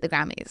Artist at the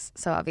Grammys.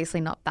 So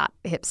obviously not that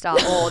hipster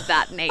or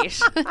that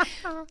niche.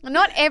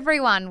 Not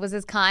everyone was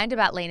as kind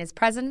about Lena's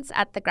presence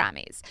at the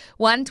Grammys.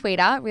 One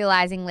tweeter,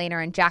 realising Lena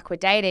and Jack were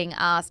dating,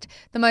 asked,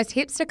 "The most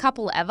hipster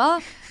couple ever?"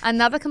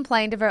 Another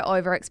complained of her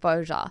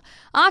overexposure.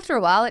 After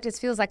a while, it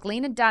just feels like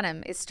Lena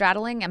Dunham is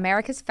straddling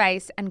America's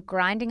face and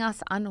grinding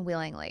us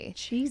unwillingly.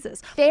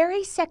 Jesus.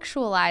 Very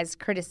sexualized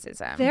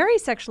criticism. Very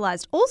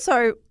sexualized.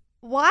 Also,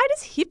 why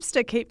does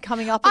hipster keep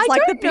coming up as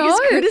like the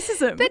biggest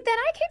criticism? But then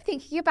I keep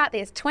thinking about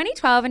this.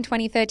 2012 and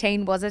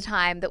 2013 was a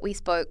time that we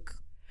spoke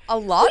a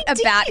lot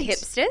about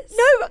hipsters.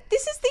 No,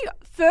 this is the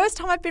first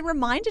time I've been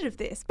reminded of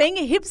this. Being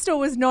a hipster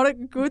was not a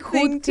good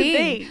thing to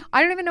be.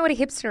 I don't even know what a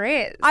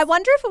hipster is. I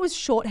wonder if it was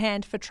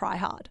shorthand for try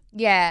hard.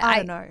 Yeah, I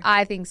don't know.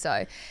 I think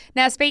so.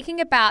 Now,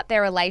 speaking about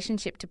their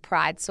relationship to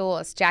Pride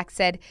Sauce, Jack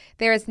said,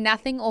 "There is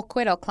nothing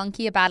awkward or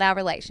clunky about our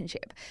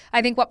relationship.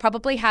 I think what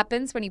probably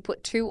happens when you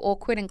put two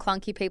awkward and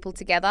clunky people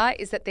together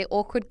is that the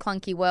awkward,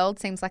 clunky world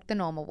seems like the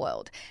normal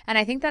world. And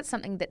I think that's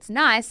something that's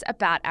nice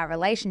about our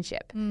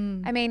relationship."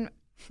 I mean,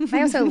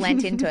 I also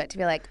lent into it to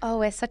be like, oh,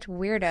 we're such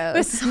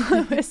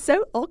weirdos. We're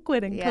so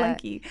awkward and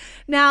clunky.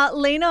 Now,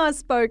 Lena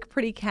spoke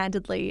pretty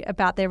candidly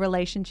about their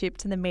relationship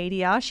to the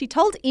media. She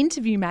told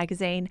Interview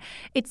magazine,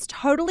 "It's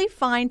totally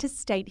fine to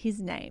state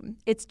his name.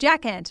 It's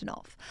Jack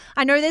Antonoff.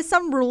 I know there's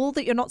some rule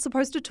that you're not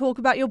supposed to talk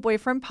about your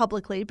boyfriend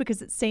publicly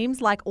because it seems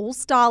like all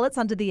starlets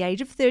under the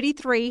age of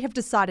 33 have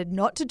decided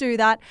not to do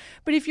that.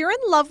 But if you're in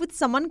love with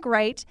someone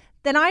great,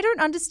 then I don't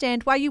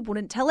understand why you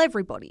wouldn't tell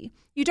everybody.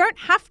 You don't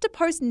have to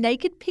post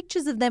naked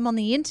pictures of them on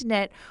the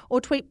internet or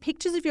tweet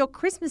pictures of your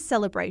Christmas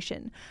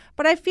celebration.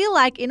 But I feel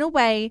like, in a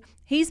way,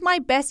 he's my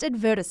best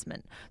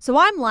advertisement. So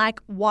I'm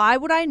like, why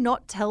would I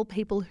not tell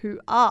people who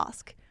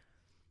ask?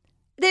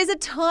 There's a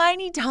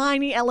tiny,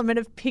 tiny element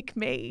of pick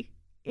me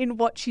in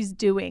what she's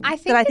doing I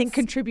think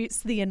contributes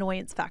to the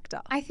annoyance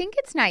factor. I think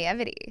it's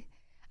naivety.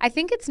 I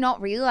think it's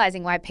not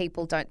realizing why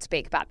people don't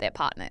speak about their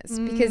partners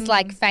because,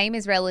 like, fame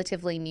is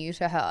relatively new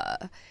to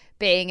her.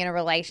 Being in a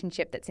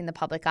relationship that's in the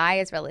public eye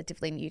is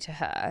relatively new to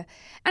her.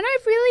 And I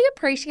really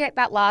appreciate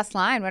that last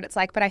line where it's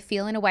like, but I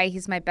feel in a way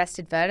he's my best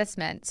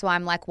advertisement. So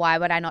I'm like, why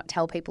would I not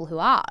tell people who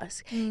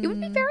ask? It would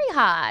be very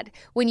hard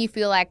when you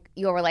feel like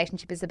your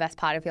relationship is the best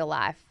part of your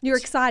life. You're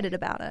excited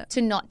about it.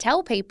 To not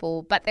tell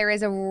people, but there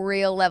is a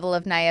real level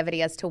of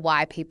naivety as to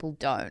why people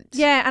don't.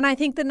 Yeah, and I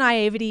think the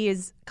naivety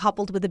is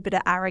coupled with a bit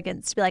of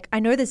arrogance to be like, I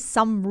know there's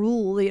some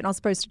rule that you're not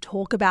supposed to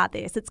talk about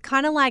this. It's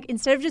kind of like,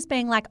 instead of just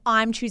being like,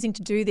 I'm choosing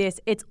to do this,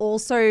 it's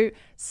also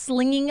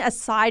slinging a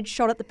side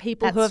shot at the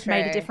people who have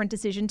made a different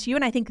decision to you.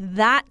 And I think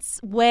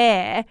that's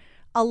where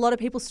a lot of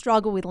people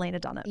struggle with Lena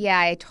Dunham. Yeah,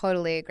 I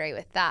totally agree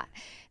with that.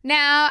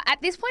 Now,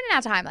 at this point in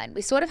our timeline,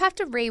 we sort of have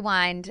to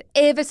rewind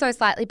ever so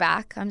slightly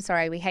back. I'm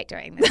sorry, we hate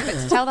doing this, but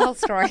to tell the whole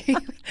story. You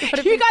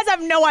guys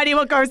have no idea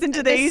what goes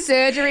into these.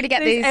 Surgery to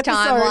get these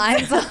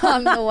timelines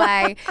along the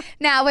way.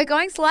 Now, we're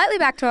going slightly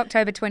back to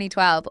October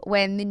 2012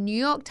 when the New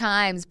York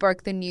Times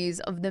broke the news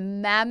of the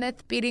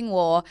mammoth bidding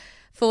war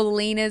for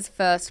Lena's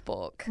first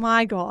book.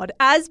 My God.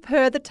 As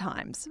per the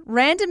Times,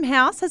 Random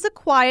House has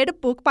acquired a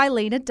book by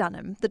Lena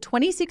Dunham, the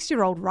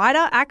 26-year-old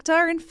writer,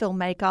 actor and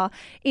filmmaker,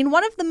 in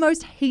one of the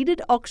most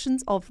heated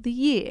auctions of the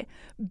year.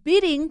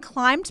 Bidding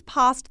climbed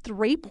past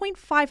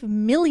 $3.5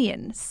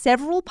 million,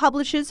 several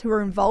publishers who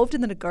were involved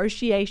in the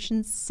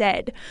negotiations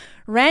said.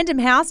 Random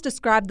House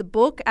described the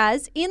book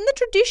as in the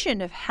tradition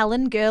of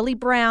Helen Gurley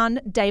Brown,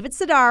 David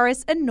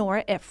Sedaris and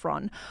Nora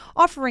Ephron,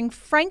 offering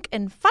frank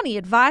and funny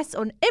advice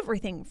on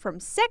everything from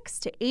sex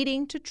to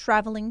eating to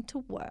traveling to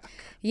work.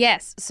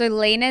 Yes, so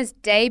Lena's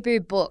debut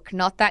book,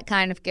 Not That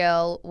Kind of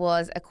Girl,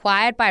 was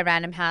acquired by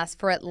Random House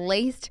for at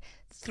least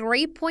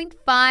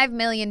 $3.5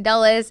 million.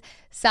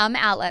 Some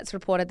outlets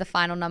reported the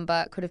final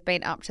number could have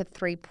been up to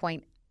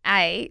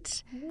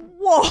 3.8.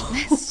 Whoa.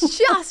 That's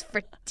just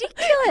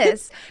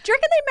ridiculous. Do you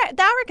reckon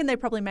I reckon they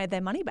probably made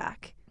their money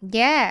back?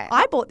 Yeah.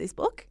 I bought this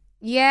book.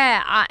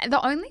 Yeah.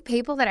 The only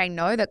people that I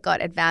know that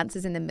got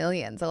advances in the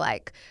millions are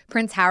like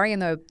Prince Harry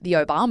and the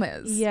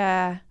Obamas.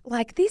 Yeah.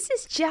 Like, this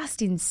is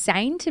just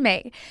insane to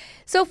me.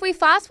 So if we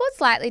fast forward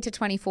slightly to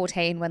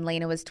 2014 when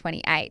Lena was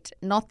 28,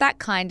 Not That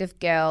Kind of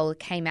Girl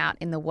came out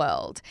in the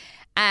world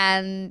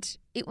and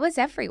it was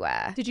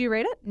everywhere. Did you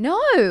read it? No.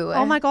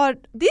 Oh my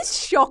God. This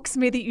shocks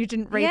me that you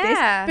didn't read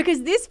this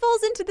because this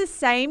falls into the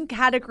same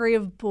category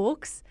of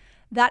books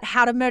that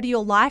How to Murder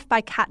Your Life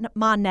by Kat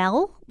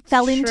Marnell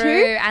fell into.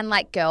 And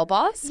like Girl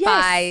Boss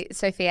by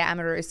Sophia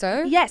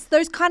Amoruso. Yes,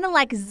 those kind of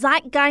like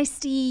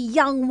zeitgeisty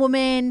young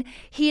woman,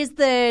 here's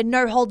the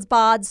no holds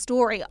barred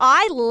story.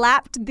 I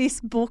lapped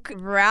this book.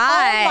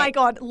 Right. Oh my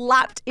God,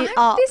 lapped it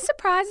up. This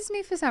surprises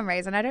me for some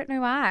reason. I don't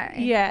know why.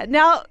 Yeah.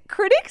 Now,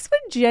 critics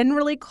were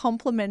generally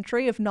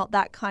complimentary of Not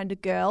That Kind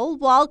of Girl,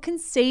 while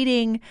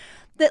conceding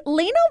that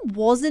Lena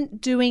wasn't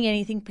doing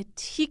anything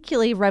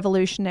particularly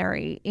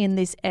revolutionary in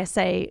this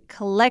essay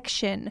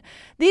collection.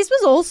 This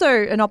was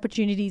also an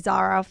opportunity,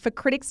 Zara, for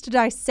critics to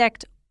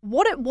dissect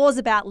what it was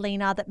about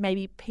Lena that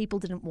maybe people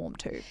didn't warm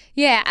to.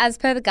 Yeah, as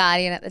per The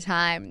Guardian at the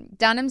time,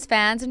 Dunham's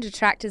fans and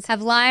detractors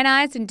have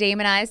lionized and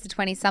demonized the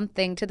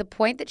 20-something to the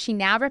point that she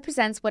now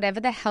represents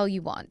whatever the hell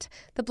you want.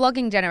 The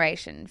blogging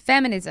generation,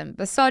 feminism,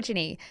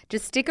 misogyny.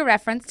 Just stick a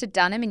reference to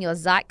Dunham in your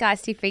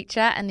zeitgeisty feature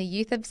and the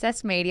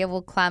youth-obsessed media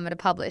will clamour to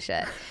publish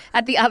it.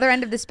 At the other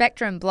end of the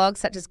spectrum, blogs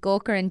such as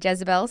Gawker and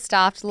Jezebel,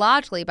 staffed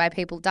largely by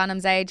people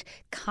Dunham's age,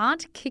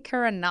 can't kick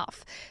her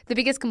enough. The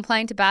biggest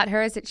complaint about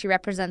her is that she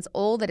represents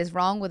all that is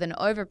wrong with an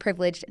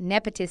overprivileged,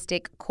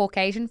 nepotistic,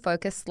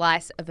 Caucasian-focused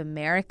slice of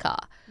America.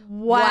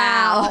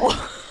 Wow.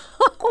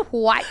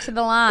 Quite to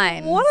the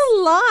line. What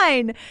a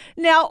line.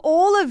 Now,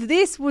 all of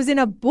this was in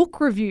a book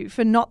review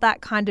for Not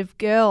That Kind of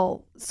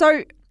Girl.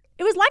 So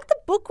it was like the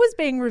book was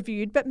being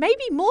reviewed, but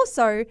maybe more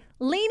so,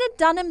 Lena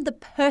Dunham, the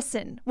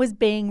person, was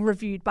being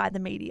reviewed by the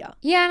media.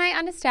 Yeah, and I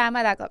understand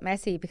why that got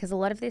messy because a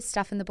lot of this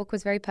stuff in the book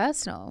was very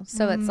personal.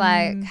 So it's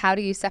like, how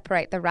do you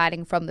separate the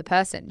writing from the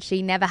person?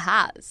 She never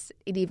has,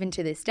 even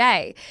to this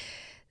day.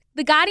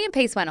 The Guardian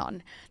piece went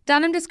on.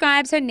 Dunham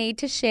describes her need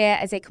to share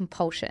as a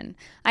compulsion.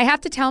 I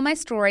have to tell my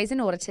stories in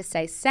order to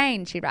stay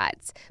sane, she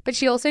writes. But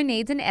she also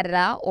needs an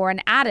editor or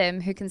an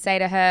Adam who can say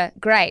to her,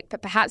 great,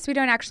 but perhaps we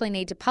don't actually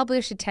need to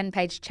publish a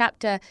 10-page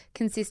chapter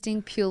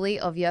consisting purely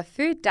of your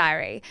food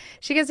diary.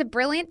 She has a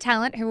brilliant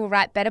talent who will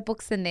write better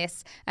books than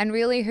this, and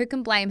really, who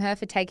can blame her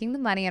for taking the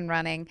money and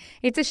running?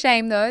 It's a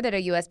shame, though, that her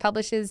US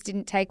publishers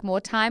didn't take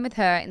more time with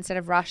her instead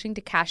of rushing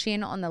to cash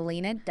in on the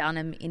Lena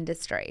Dunham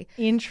industry.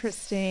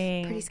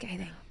 Interesting. Pretty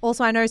scathing.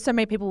 Also, I know so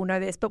many people will know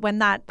this, but when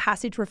that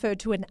passage referred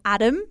to an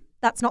Adam,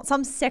 That's not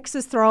some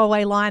sexist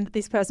throwaway line that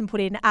this person put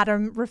in.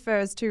 Adam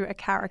refers to a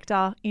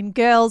character in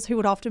Girls who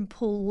would often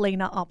pull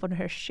Lena up on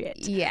her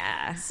shit.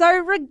 Yeah. So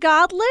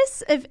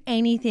regardless of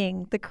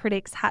anything the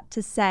critics had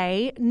to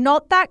say,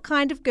 Not That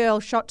Kind of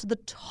Girl shot to the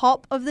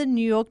top of the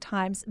New York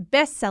Times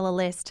bestseller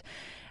list.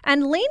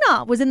 And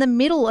Lena was in the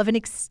middle of an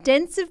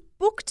extensive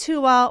book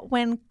tour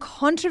when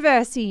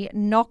controversy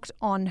knocked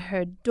on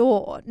her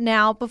door.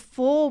 Now,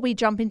 before we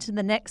jump into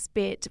the next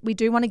bit, we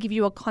do want to give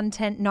you a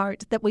content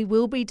note that we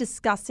will be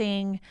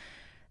discussing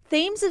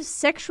themes of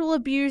sexual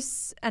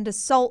abuse and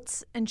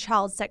assault and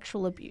child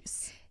sexual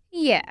abuse.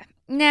 Yeah.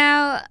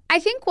 Now, I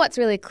think what's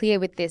really clear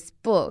with this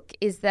book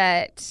is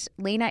that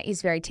Lena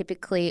is very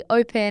typically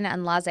open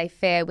and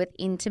laissez-faire with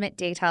intimate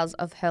details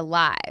of her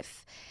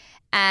life.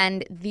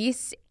 And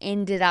this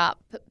ended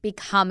up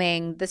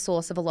becoming the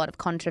source of a lot of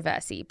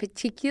controversy,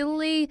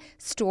 particularly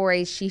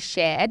stories she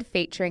shared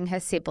featuring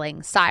her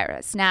sibling,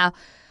 Cyrus. Now,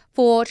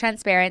 for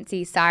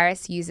transparency,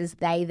 Cyrus uses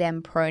they,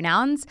 them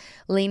pronouns.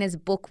 Lena's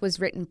book was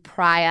written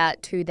prior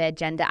to their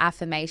gender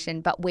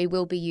affirmation, but we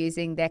will be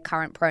using their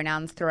current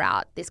pronouns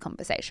throughout this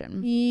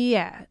conversation.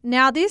 Yeah.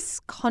 Now, this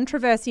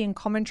controversy and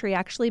commentary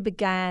actually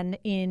began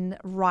in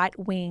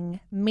right-wing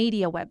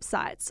media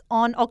websites.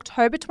 On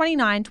October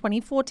 29,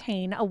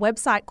 2014, a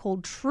website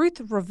called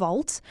Truth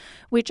Revolt,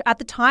 which at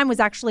the time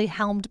was actually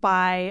helmed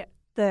by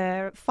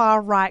the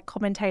far-right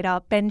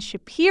commentator Ben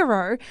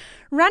Shapiro,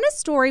 ran a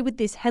story with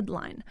this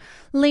headline.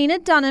 Lena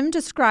Dunham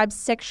describes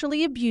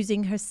sexually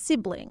abusing her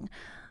sibling.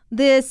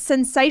 The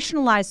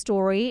sensationalized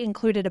story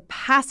included a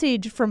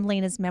passage from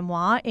Lena's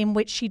memoir in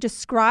which she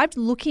described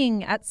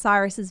looking at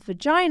Cyrus's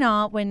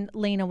vagina when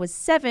Lena was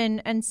 7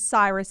 and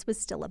Cyrus was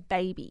still a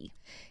baby.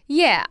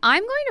 Yeah,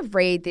 I'm going to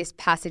read this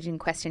passage in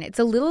question. It's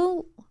a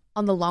little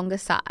on the longer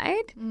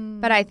side,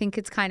 but I think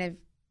it's kind of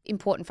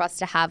important for us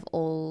to have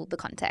all the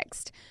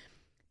context.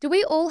 Do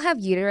we all have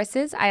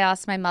uteruses? I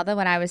asked my mother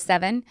when I was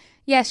 7.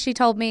 Yes, she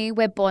told me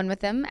we're born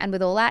with them and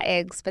with all our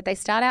eggs, but they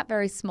start out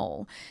very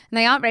small and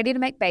they aren't ready to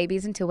make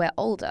babies until we're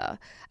older.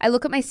 I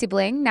look at my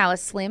sibling, now a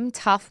slim,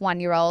 tough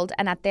 1-year-old,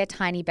 and at their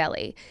tiny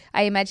belly.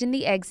 I imagine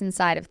the eggs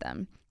inside of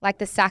them, like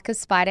the sack of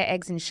spider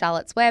eggs in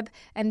Charlotte's Web,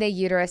 and their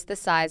uterus the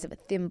size of a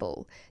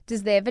thimble.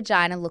 Does their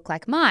vagina look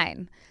like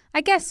mine?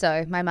 I guess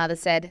so, my mother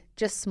said,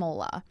 just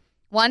smaller.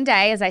 One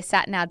day, as I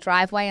sat in our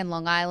driveway in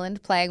Long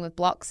Island playing with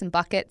blocks and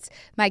buckets,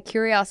 my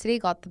curiosity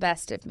got the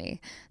best of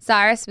me.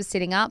 Cyrus was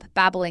sitting up,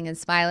 babbling and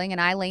smiling,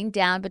 and I leaned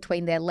down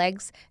between their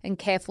legs and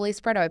carefully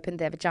spread open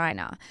their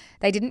vagina.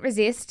 They didn't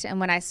resist, and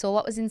when I saw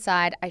what was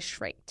inside, I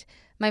shrieked.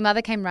 My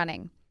mother came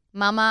running.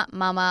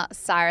 Mama,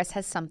 Cyrus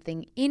has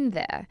something in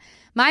there.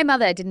 My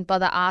mother didn't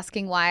bother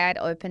asking why I'd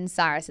opened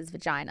Cyrus's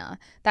vagina.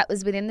 That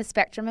was within the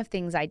spectrum of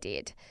things I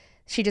did.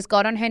 She just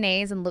got on her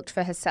knees and looked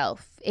for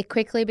herself. It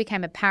quickly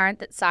became apparent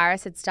that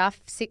Cyrus had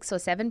stuffed 6 or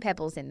 7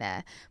 pebbles in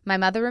there. My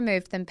mother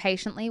removed them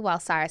patiently while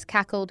Cyrus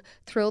cackled,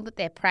 thrilled that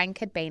their prank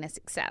had been a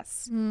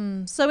success.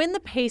 So in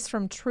the piece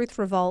from Truth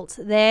Revolt,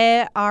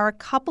 there are a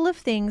couple of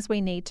things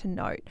we need to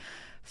note.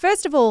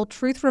 First of all,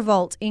 Truth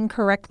Revolt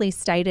incorrectly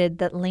stated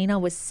that Lena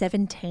was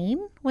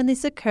 17 when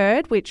this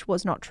occurred, which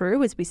was not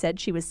true. As we said,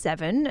 she was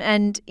 7,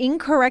 and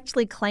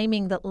incorrectly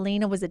claiming that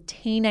Lena was a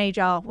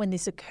teenager when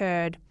this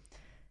occurred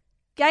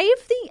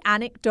gave the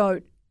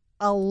anecdote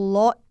a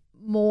lot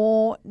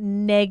more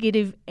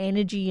negative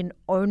energy and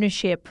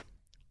ownership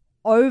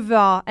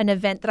over an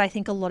event that I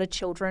think a lot of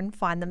children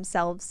find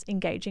themselves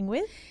engaging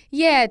with.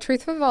 Yeah,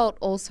 Truth Revolt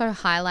also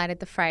highlighted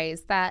the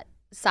phrase that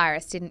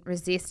Cyrus didn't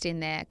resist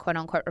in their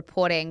quote-unquote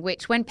reporting,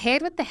 which when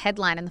paired with the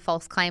headline and the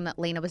false claim that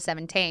Lena was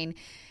 17,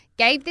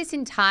 gave this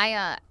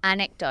entire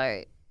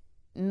anecdote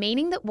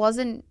meaning that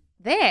wasn't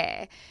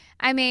there.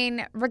 I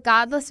mean,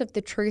 regardless of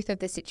the truth of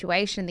the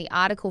situation, the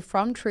article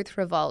from Truth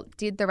Revolt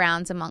did the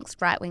rounds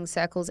amongst right-wing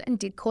circles and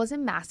did cause a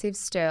massive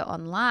stir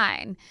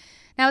online.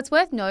 Now, it's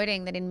worth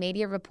noting that in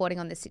media reporting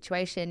on this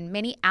situation,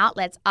 many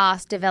outlets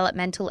asked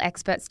developmental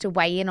experts to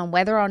weigh in on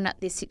whether or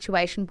not this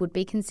situation would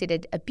be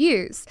considered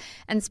abuse.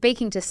 And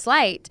speaking to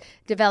Slate,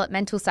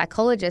 developmental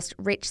psychologist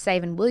Rich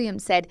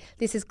Saven-Williams said,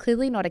 "This is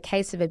clearly not a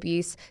case of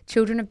abuse.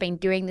 Children have been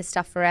doing this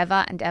stuff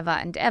forever and ever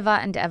and ever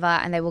and ever,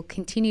 and they will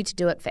continue to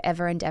do it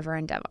forever and ever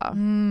and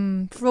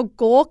ever." For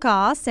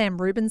Gawker,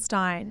 Sam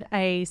Rubenstein,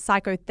 a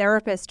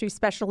psychotherapist who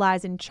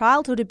specialised in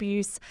childhood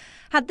abuse,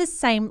 had the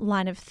same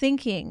line of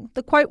thinking.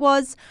 The quote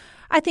was,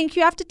 "I think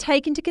you have to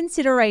take into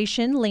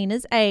consideration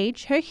Lena's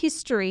age, her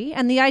history,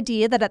 and the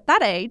idea that at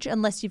that age,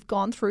 unless you've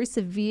gone through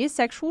severe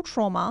sexual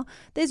trauma,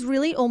 there's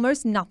really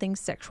almost nothing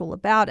sexual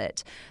about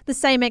it. The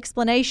same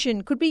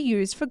explanation could be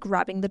used for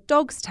grabbing the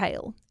dog's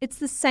tail. It's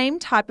the same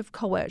type of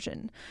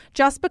coercion.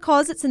 Just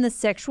because it's in the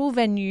sexual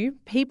venue,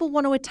 people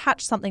want to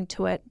attach something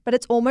to it, but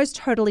it's almost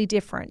totally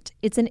different.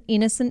 It's an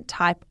innocent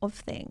type of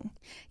thing."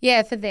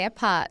 Yeah, for their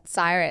part,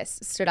 Cyrus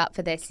stood up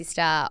for their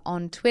sister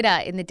on Twitter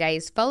in the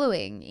days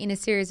following in a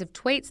series of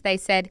tweets, they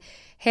said,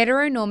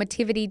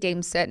 heteronormativity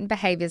deems certain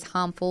behaviours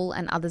harmful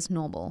and others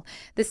normal.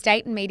 The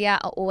state and media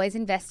are always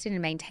invested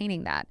in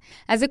maintaining that.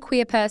 As a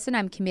queer person,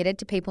 I'm committed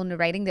to people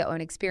narrating their own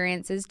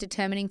experiences,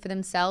 determining for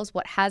themselves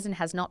what has and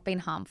has not been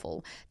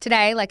harmful.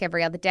 Today, like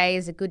every other day,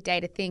 is a good day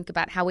to think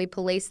about how we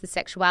police the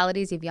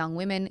sexualities of young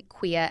women,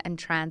 queer and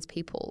trans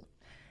people.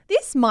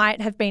 This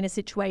might have been a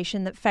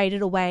situation that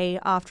faded away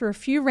after a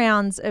few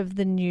rounds of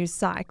the news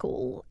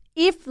cycle.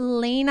 If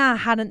Lena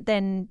hadn't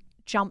then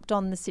jumped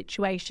on the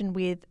situation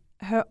with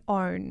her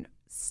own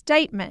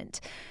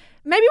statement.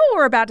 Maybe what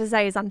we're about to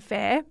say is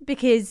unfair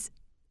because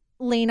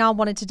Lena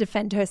wanted to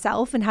defend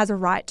herself and has a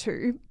right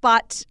to,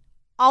 but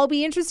I'll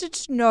be interested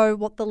to know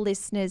what the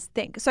listeners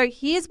think. So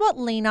here's what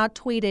Lena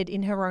tweeted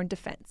in her own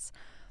defense.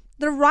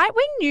 The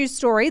right-wing news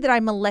story that I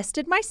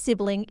molested my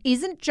sibling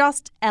isn't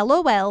just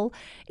LOL,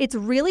 it's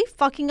really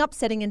fucking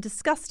upsetting and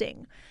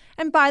disgusting.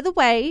 And by the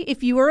way,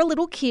 if you were a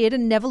little kid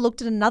and never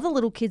looked at another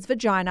little kid's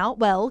vagina,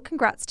 well,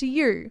 congrats to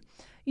you.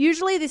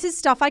 Usually this is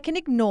stuff I can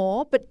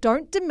ignore, but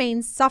don't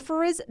demean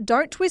sufferers,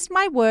 don't twist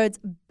my words,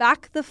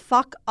 back the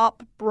fuck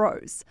up,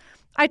 bros.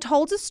 I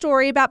told a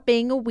story about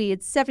being a weird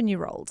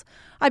 7-year-old.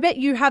 I bet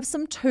you have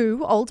some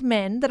too, old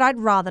men, that I'd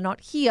rather not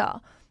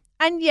hear.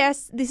 And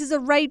yes, this is a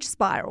rage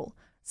spiral.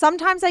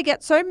 Sometimes I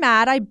get so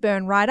mad I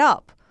burn right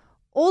up.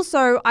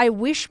 Also, I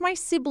wish my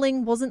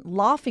sibling wasn't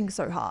laughing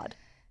so hard.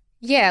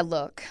 Yeah,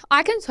 look,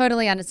 I can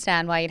totally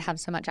understand why you'd have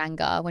so much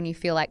anger when you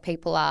feel like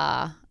people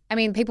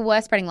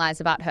were spreading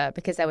lies about her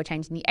because they were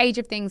changing the age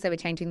of things, they were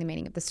changing the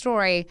meaning of the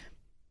story.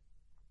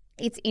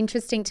 It's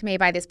interesting to me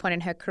by this point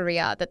in her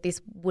career that this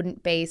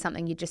wouldn't be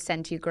something you just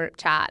send to your group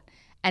chat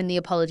and the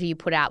apology you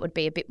put out would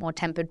be a bit more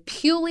tempered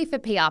purely for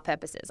PR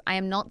purposes. I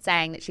am not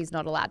saying that she's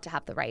not allowed to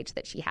have the rage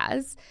that she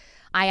has.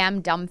 I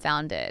am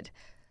dumbfounded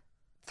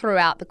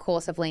throughout the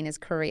course of Lena's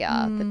career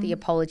that the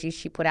apologies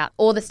she put out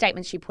or the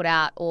statements she put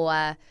out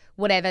or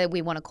whatever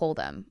we want to call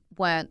them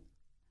weren't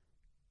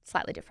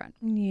slightly different.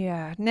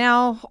 Yeah.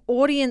 Now,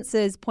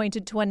 audiences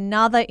pointed to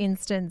another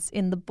instance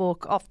in the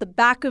book off the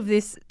back of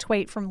this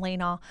tweet from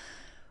Lena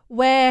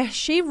where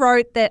she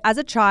wrote that as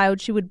a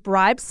child she would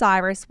bribe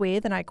Cyrus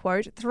with, and I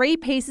quote, 3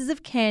 pieces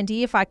of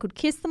candy if I could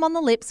kiss them on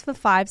the lips for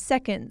 5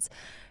 seconds.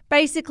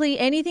 Basically,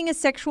 anything a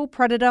sexual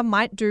predator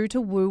might do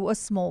to woo a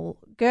small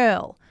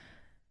girl.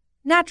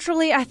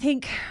 Naturally, I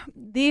think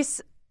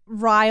this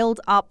riled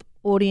up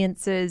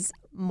audiences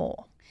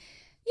more.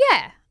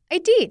 Yeah,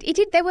 it did. It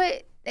did. They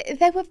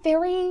were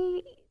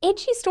very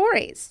edgy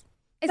stories.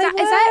 Is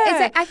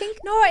that I think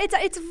no,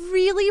 it's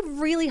really,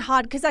 really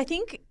hard because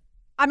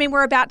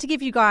we're about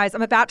to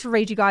I'm about to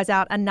read you guys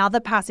out another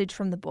passage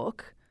from the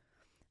book.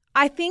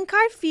 I think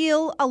I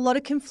feel a lot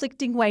of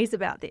conflicting ways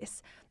about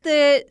this.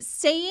 The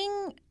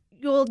seeing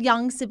your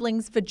young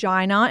sibling's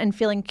vagina and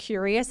feeling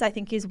curious, I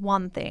think, is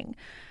one thing.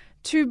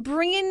 To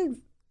bring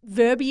in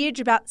verbiage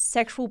about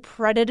sexual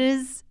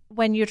predators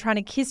when you're trying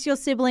to kiss your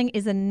sibling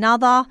is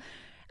another.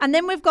 And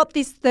then we've got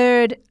this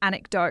third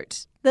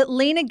anecdote that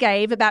Lena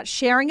gave about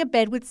sharing a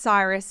bed with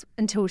Cyrus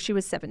until she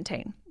was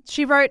 17.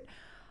 She wrote,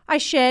 I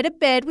shared a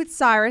bed with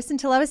Cyrus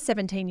until I was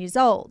 17 years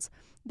old.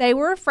 They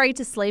were afraid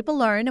to sleep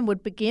alone and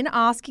would begin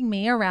asking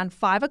me around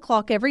 5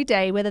 o'clock every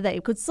day whether they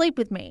could sleep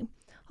with me.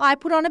 I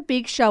put on a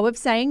big show of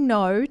saying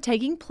no,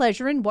 taking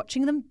pleasure in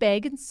watching them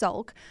beg and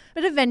sulk,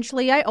 but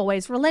eventually I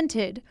always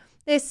relented.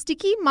 Their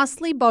sticky,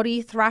 muscly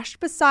body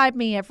thrashed beside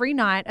me every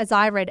night as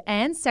I read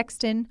Anne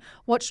Sexton,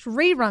 watched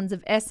reruns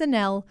of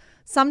SNL,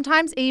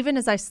 sometimes even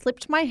as I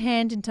slipped my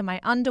hand into my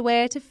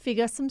underwear to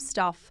figure some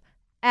stuff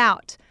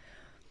out.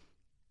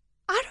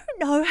 I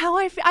don't know how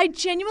I feel. I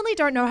genuinely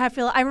don't know how I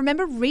feel. I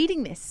remember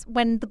reading this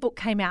when the book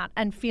came out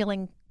and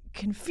feeling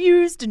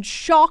confused and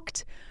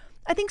shocked.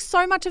 I think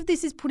so much of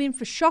this is put in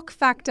for shock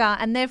factor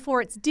and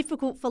therefore it's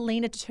difficult for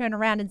Lena to turn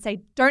around and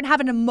say, don't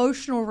have an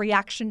emotional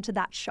reaction to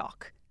that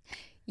shock.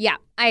 Yeah,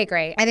 I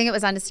agree. I think it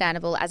was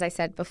understandable, as I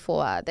said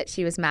before, that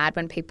she was mad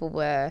when people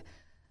were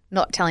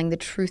not telling the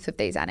truth of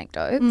these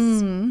anecdotes,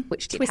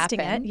 which did Twisting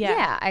happen. it,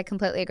 yeah. I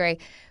completely agree.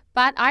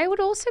 But I would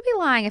also be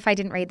lying if I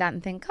didn't read that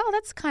and think, oh,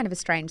 that's kind of a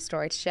strange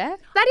story to share.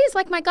 That is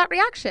like my gut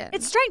reaction.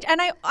 It's strange. And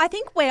I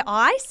think where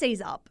I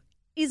seize up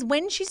is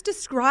when she's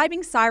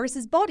describing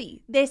Cyrus's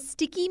body. Their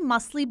sticky,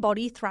 muscly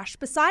body thrashed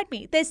beside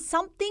me. There's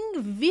something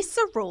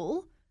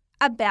visceral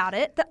about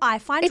it that I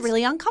find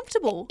really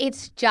uncomfortable.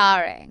 It's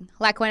jarring.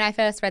 Like when I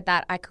first read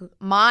that,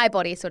 my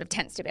body sort of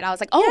tensed a bit. I was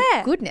like,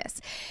 oh,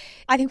 goodness.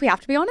 I think we have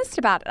to be honest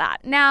about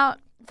that. Now,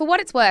 for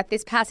what it's worth,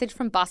 this passage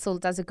from Bustle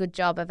does a good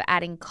job of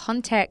adding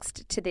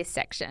context to this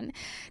section.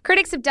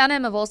 Critics of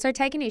Dunham have also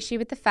taken issue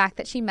with the fact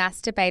that she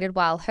masturbated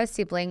while her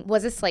sibling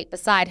was asleep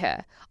beside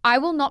her. I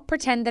will not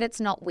pretend that it's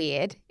not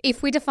weird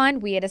if we define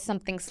weird as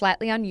something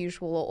slightly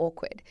unusual or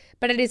awkward,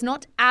 but it is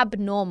not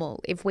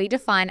abnormal if we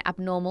define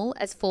abnormal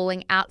as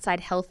falling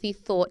outside healthy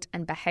thought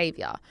and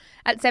behaviour.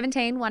 At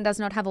 17, one does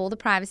not have all the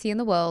privacy in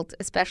the world,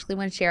 especially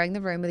when sharing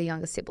the room with a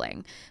younger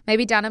sibling.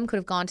 Maybe Dunham could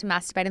have gone to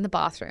masturbate in the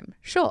bathroom.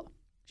 Sure.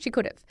 She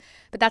could have.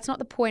 But that's not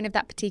the point of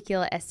that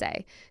particular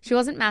essay. She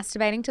wasn't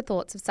masturbating to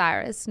thoughts of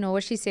Cyrus, nor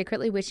was she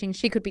secretly wishing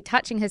she could be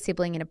touching her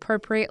sibling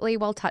inappropriately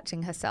while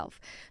touching herself.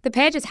 The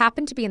pair just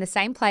happened to be in the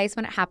same place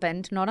when it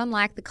happened, not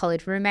unlike the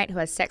college roommate who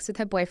has sex with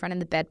her boyfriend in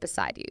the bed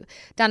beside you.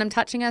 Dunham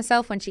touching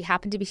herself when she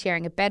happened to be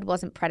sharing a bed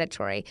wasn't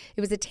predatory.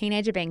 It was a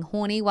teenager being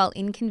horny while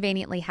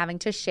inconveniently having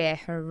to share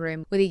her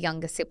room with a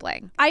younger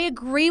sibling. I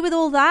agree with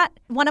all that.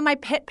 One of my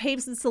pet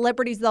peeves with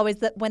celebrities, though, is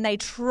that when they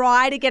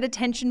try to get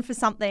attention for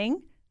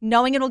something,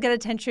 knowing it'll get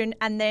attention,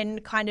 and then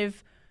kind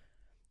of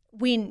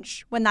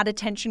whinge when that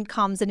attention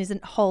comes and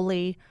isn't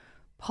wholly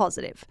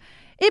positive.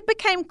 It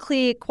became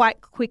clear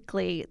quite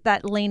quickly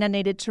that Lena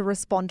needed to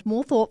respond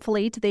more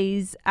thoughtfully to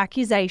these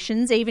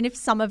accusations, even if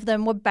some of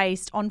them were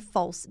based on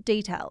false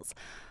details.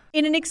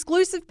 In an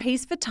exclusive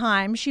piece for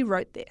Time, she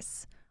wrote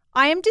this: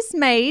 I am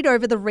dismayed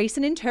over the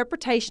recent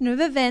interpretation of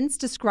events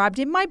described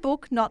in my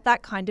book, Not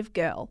That Kind of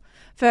Girl.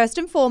 First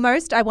and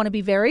foremost, I want to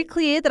be very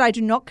clear that I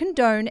do not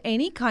condone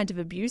any kind of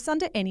abuse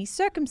under any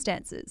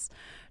circumstances.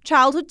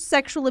 Childhood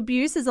sexual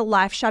abuse is a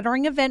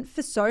life-shattering event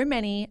for so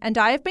many, and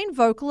I have been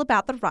vocal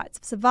about the rights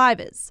of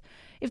survivors.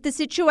 If the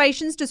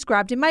situations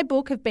described in my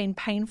book have been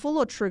painful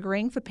or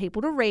triggering for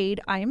people to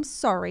read, I am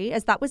sorry,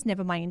 as that was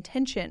never my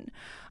intention.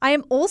 I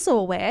am also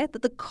aware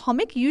that the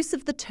comic use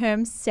of the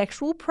term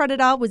sexual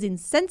predator was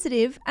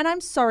insensitive, and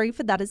I'm sorry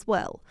for that as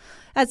well.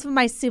 As for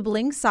my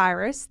sibling,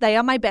 Cyrus, they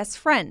are my best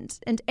friend,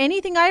 and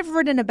anything I have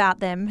written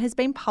about them has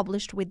been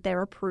published with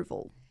their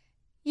approval.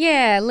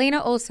 Yeah,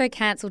 Lena also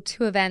cancelled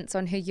 2 events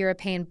on her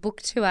European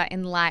book tour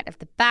in light of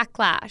the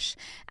backlash.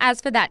 As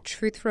for that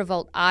Truth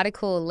Revolt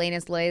article,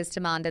 Lena's lawyers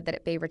demanded that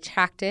it be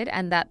retracted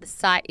and that the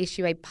site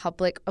issue a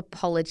public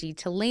apology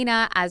to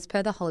Lena, as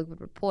per The Hollywood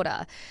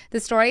Reporter. The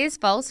story is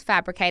false,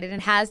 fabricated,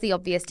 and has the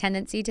obvious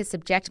tendency to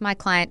subject my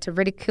client to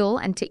ridicule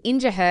and to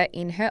injure her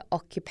in her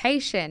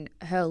occupation,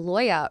 her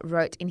lawyer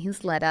wrote in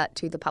his letter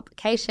to the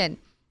publication.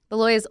 The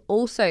lawyers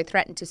also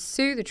threatened to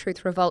sue the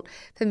Truth Revolt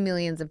for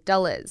millions of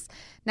dollars.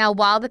 Now,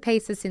 while the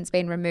piece has since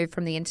been removed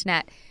from the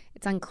internet,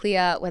 it's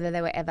unclear whether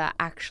they were ever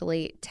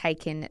actually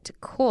taken to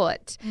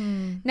court.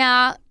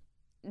 Now,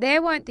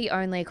 there weren't the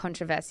only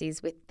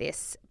controversies with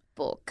this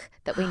book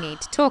that we need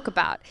to talk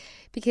about,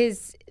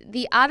 because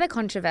the other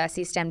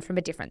controversy stemmed from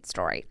a different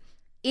story.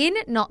 In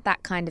Not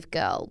That Kind of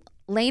Girl,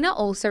 Lena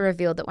also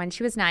revealed that when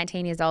she was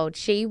 19 years old,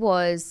 she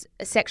was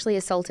sexually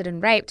assaulted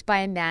and raped by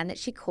a man that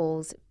she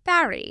calls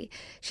Barry.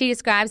 She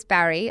describes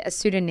Barry, a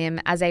pseudonym,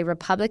 as a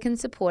Republican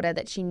supporter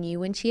that she knew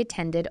when she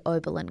attended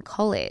Oberlin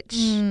College.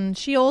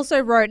 She also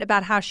wrote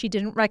about how she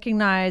didn't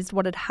recognize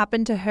what had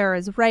happened to her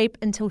as rape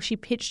until she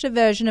pitched a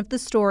version of the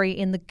story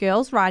in the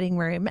girls' writing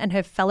room, and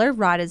her fellow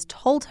writers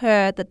told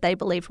her that they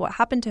believed what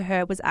happened to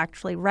her was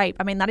actually rape.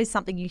 I mean, that is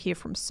something you hear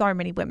from so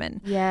many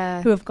women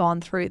who have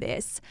gone through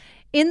this.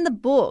 In the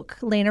book,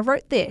 Lena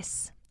wrote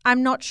this: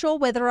 I'm not sure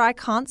whether I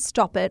can't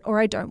stop it or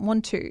I don't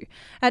want to.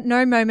 At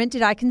no moment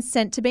did I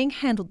consent to being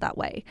handled that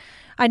way.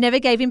 I never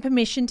gave him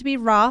permission to be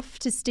rough,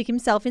 to stick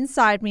himself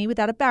inside me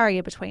without a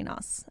barrier between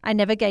us. I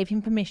never gave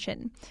him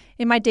permission.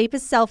 In my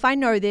deepest self, I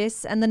know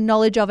this, and the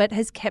knowledge of it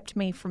has kept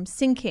me from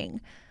sinking.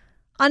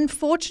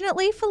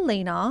 Unfortunately for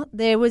Lena,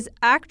 there was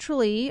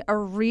actually a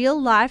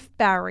real-life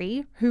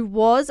Barry who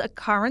was a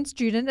current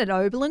student at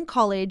Oberlin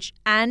College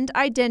and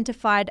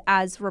identified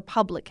as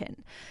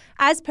Republican,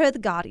 as per The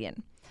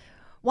Guardian.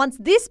 Once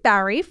this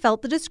Barry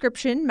felt the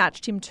description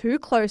matched him too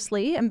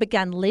closely and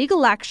began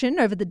legal action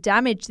over the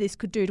damage this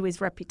could do to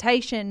his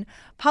reputation,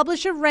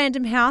 publisher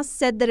Random House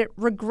said that it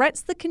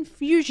regrets the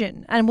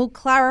confusion and will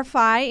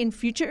clarify in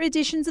future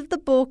editions of the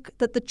book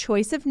that the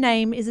choice of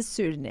name is a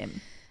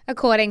pseudonym.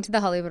 According to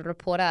The Hollywood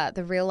Reporter,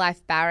 the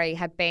real-life Barry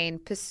had been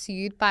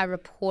pursued by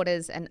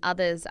reporters and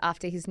others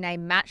after his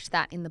name matched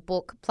that in the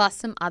book, plus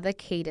some other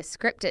key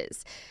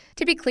descriptors.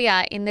 To be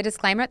clear, in the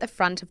disclaimer at the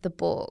front of the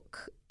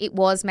book, it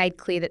was made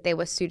clear that there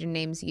were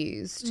pseudonyms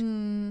used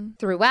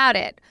throughout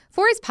it.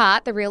 For his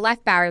part, the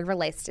real-life Barry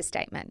released a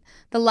statement.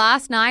 The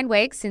last 9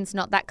 weeks since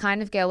Not That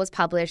Kind of Girl was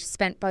published,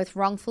 spent both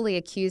wrongfully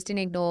accused and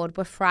ignored,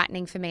 were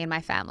frightening for me and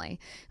my family.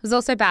 It was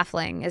also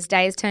baffling. As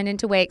days turned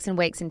into weeks and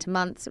weeks into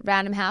months,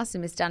 Random House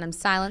and Miss Dunham's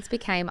silence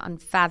became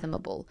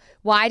unfathomable.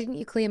 Why didn't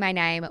you clear my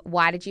name?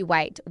 Why did you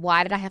wait?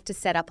 Why did I have to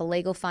set up a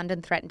legal fund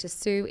and threaten to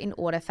sue in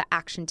order for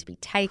action to be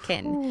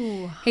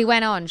taken? He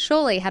went on,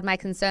 surely had my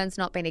concerns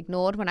not been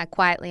ignored when I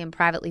quietly and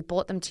privately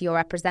brought them to your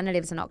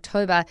representatives in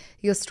October,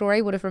 your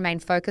story would have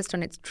remained focused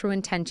on its true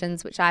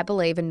intentions, which I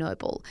believe are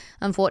noble.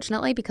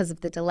 Unfortunately, because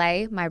of the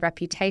delay, my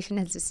reputation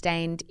has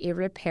sustained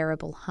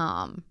irreparable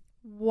harm.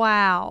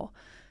 Wow.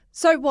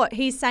 So what?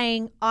 He's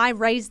saying, I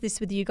raised this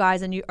with you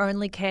guys and you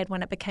only cared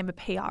when it became a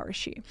PR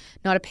issue.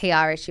 Not a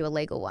PR issue, a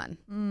legal one.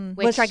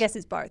 Which I guess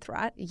is both,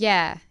 right?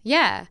 Yeah.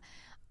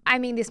 I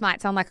mean, this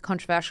might sound like a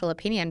controversial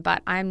opinion,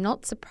 but I'm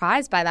not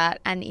surprised by that.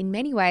 And in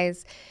many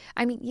ways,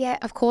 I mean, yeah,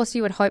 of course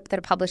you would hope that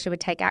a publisher would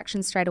take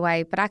action straight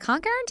away, but I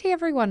can't guarantee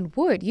everyone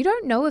would. You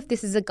don't know if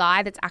this is a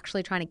guy that's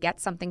actually trying to get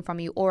something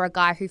from you or a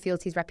guy who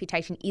feels his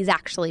reputation is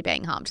actually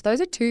being harmed. Those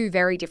are 2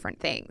 very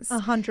different things.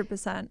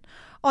 100%.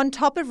 On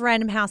top of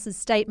Random House's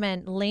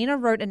statement, Lena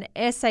wrote an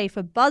essay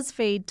for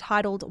BuzzFeed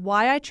titled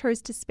Why I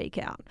Chose to Speak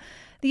Out.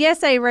 The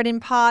essay read in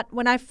part,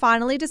 when I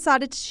finally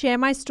decided to share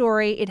my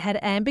story, it had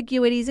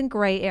ambiguities and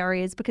grey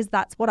areas because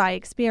that's what I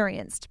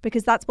experienced,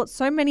 because that's what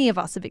so many of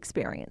us have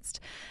experienced.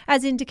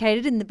 As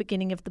indicated in the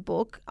beginning of the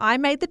book, I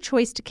made the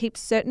choice to keep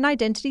certain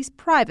identities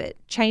private,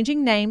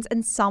 changing names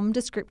and some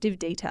descriptive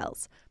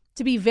details.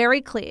 To be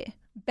very clear,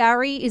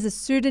 Barry is a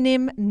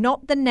pseudonym,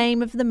 not the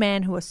name of the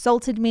man who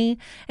assaulted me,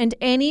 and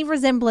any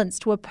resemblance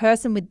to a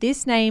person with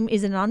this name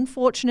is an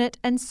unfortunate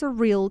and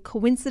surreal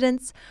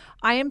coincidence.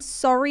 I am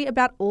sorry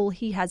about all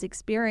he has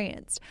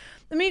experienced.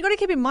 I mean, you've got to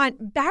keep in mind,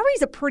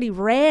 Barry's a pretty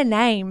rare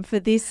name for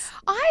this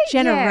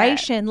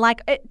generation. Yeah.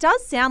 Like, it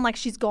does sound like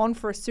she's gone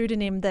for a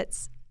pseudonym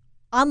that's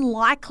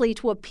unlikely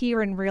to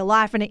appear in real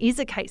life, and it is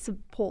a case of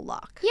poor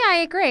luck. Yeah, I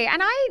agree.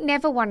 And I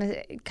never want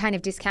to kind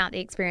of discount the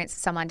experience of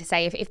someone to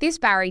say if this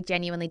Barry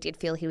genuinely did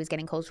feel he was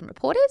getting calls from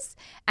reporters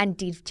and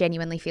did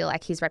genuinely feel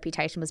like his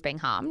reputation was being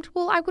harmed,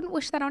 well, I wouldn't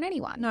wish that on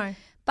anyone. No.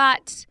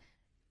 But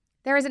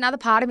there is another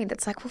part of me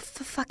that's like, well,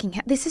 for fucking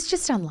hell, this is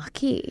just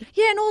unlucky.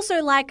 Yeah, and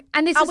also, like,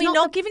 And this are is we not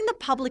not giving the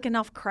public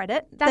enough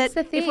credit? That's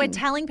that the If we're thing.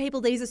 telling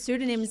people these are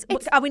pseudonyms,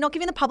 are we not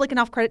giving the public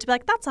enough credit to be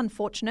like, that's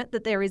unfortunate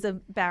that there is a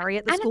Barry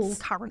at the And school it's-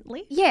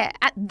 currently? Yeah,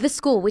 at the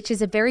school, which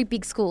is a very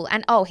big school.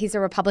 And, he's a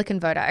Republican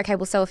voter. Okay,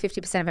 well, so are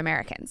 50% of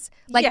Americans.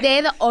 Like, Yeah.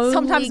 they're the only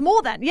Sometimes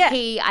more than, yeah.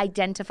 key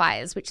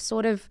identifiers, which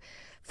sort of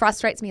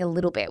frustrates me a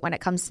little bit when it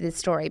comes to this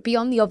story.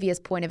 Beyond the obvious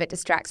point of it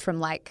distracts from,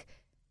 like,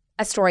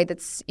 a story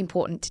that's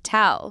important to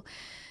tell.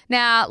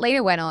 Now,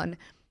 Lena went on,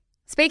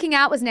 speaking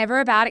out was never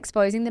about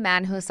exposing the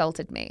man who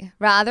assaulted me.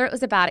 Rather, it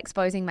was about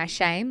exposing my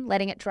shame,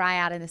 letting it dry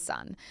out in the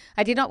sun.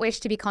 I did not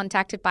wish to be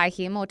contacted by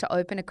him or to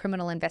open a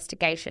criminal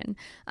investigation.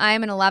 I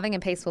am in a loving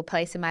and peaceful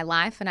place in my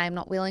life, and I am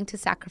not willing to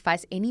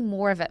sacrifice any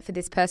more of it for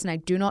this person I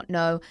do not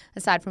know,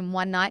 aside from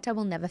one night I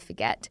will never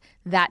forget.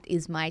 That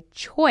is my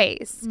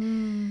choice.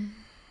 It's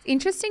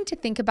interesting to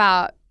think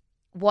about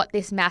what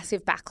this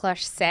massive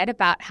backlash said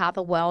about how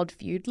the world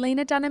viewed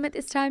Lena Dunham at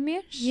this time,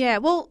 Mish. Yeah,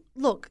 well,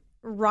 look,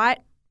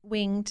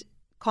 right-winged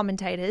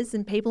commentators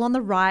and people on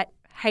the right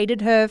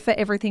hated her for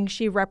everything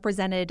she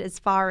represented as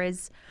far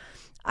as,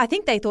 I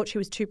think they thought she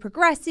was too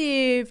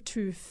progressive,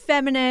 too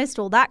feminist,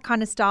 all that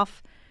kind of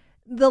stuff.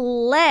 The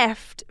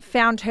left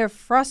found her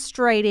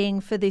frustrating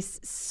for this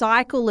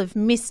cycle of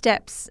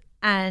missteps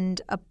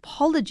and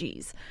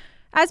apologies.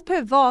 As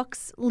per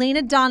Vox,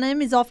 Lena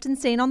Dunham is often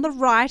seen on the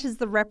right as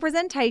the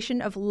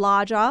representation of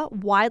larger,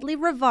 widely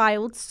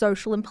reviled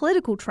social and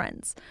political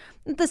trends.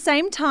 At the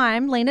same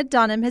time, Lena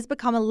Dunham has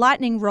become a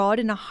lightning rod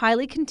in a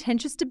highly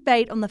contentious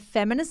debate on the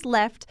feminist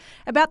left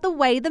about the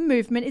way the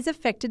movement is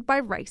affected by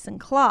race and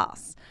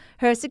class.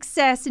 Her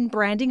success in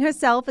branding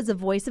herself as a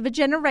voice of a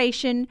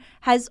generation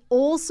has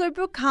also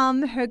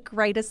become her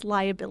greatest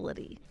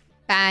liability.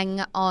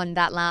 Bang on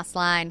that last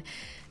line.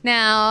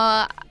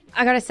 Now,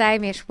 I got to say,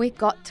 Mish, we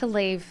got to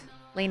leave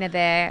Lena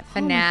there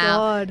for now.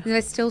 God.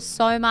 There's still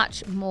so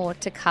much more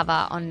to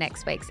cover on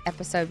next week's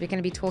episode. We're going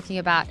to be talking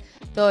about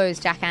those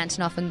Jack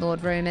Antonoff and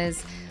Lord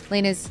rumours,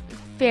 Lena's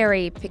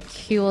very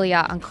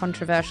peculiar and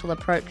controversial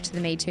approach to the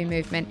Me Too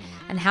movement,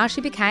 and how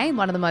she became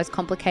one of the most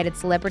complicated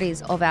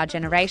celebrities of our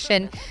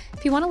generation.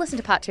 If you want to listen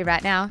to part 2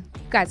 right now,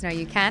 you guys know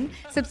you can.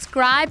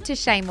 Subscribe to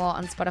Shame More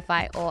on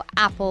Spotify or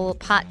Apple.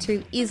 Part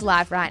 2 is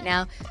live right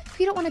now. If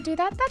you don't want to do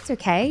that, that's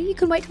okay. You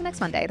can wait till next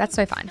Monday. That's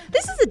so fine.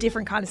 This is a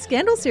different kind of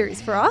scandal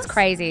series for us. It's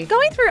crazy.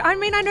 Going through, I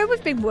mean, I know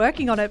we've been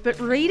working on it, but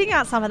reading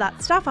out some of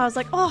that stuff, I was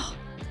like, oh,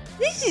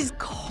 this is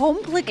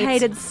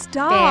complicated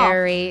stuff.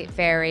 Very,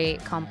 very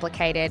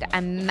complicated.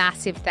 A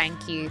massive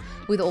thank you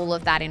with all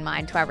of that in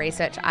mind to our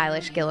research,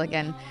 Eilish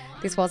Gilligan.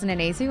 This wasn't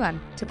an easy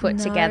one to put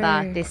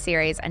together, this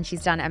series, and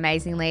she's done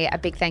amazingly. A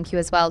big thank you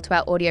as well to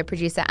our audio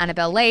producer,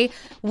 Annabelle Lee.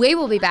 We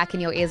will be back in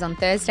your ears on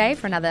Thursday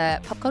for another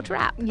Pop Culture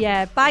Wrap.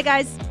 Yeah, bye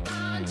guys.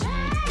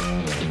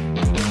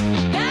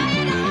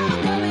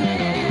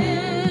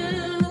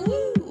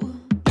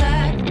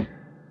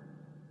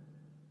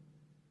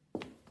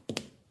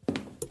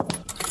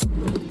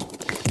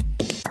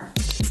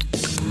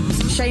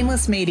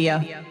 Shameless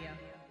Media.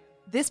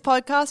 This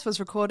podcast was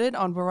recorded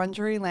on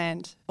Wurundjeri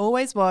land.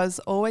 Always was,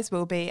 always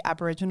will be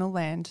Aboriginal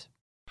land.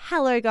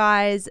 Hello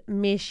guys,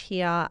 Mish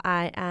here.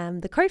 I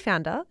am the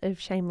co-founder of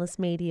Shameless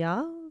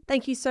Media.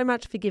 Thank you so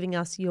much for giving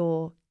us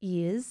your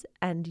ears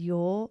and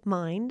your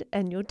mind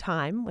and your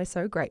time. We're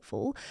so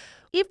grateful.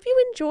 If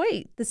you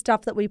enjoy the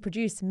stuff that we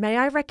produce, may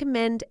I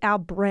recommend our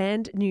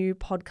brand new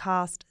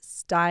podcast,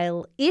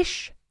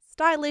 Stylish,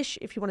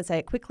 if you want to say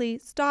it quickly,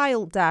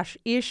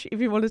 Style-ish if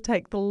you want to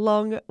take the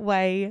long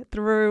way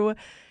through.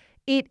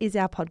 It is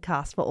our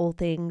podcast for all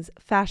things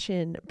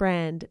fashion,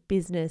 brand,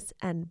 business,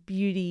 and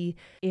beauty.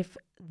 If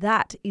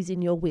that is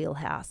in your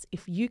wheelhouse,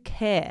 if you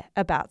care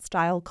about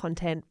style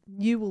content,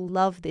 you will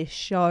love this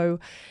show.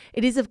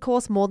 It is, of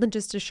course, more than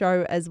just a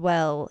show as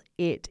well.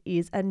 It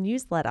is a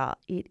newsletter.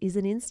 It is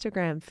an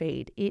Instagram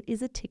feed. It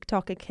is a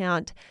TikTok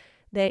account.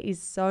 There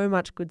is so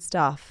much good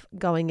stuff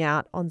going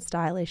out on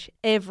Stylish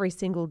every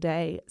single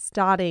day,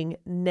 starting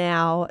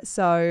now.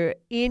 So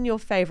in your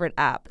favorite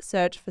app,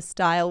 search for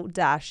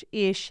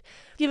Style-ish.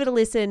 Give it a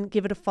listen,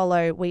 give it a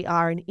follow. We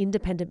are an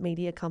independent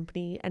media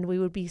company and we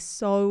would be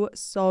so,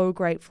 so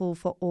grateful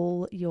for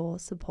all your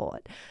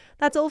support.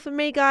 That's all from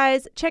me,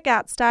 guys. Check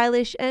out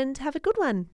Stylish and have a good one.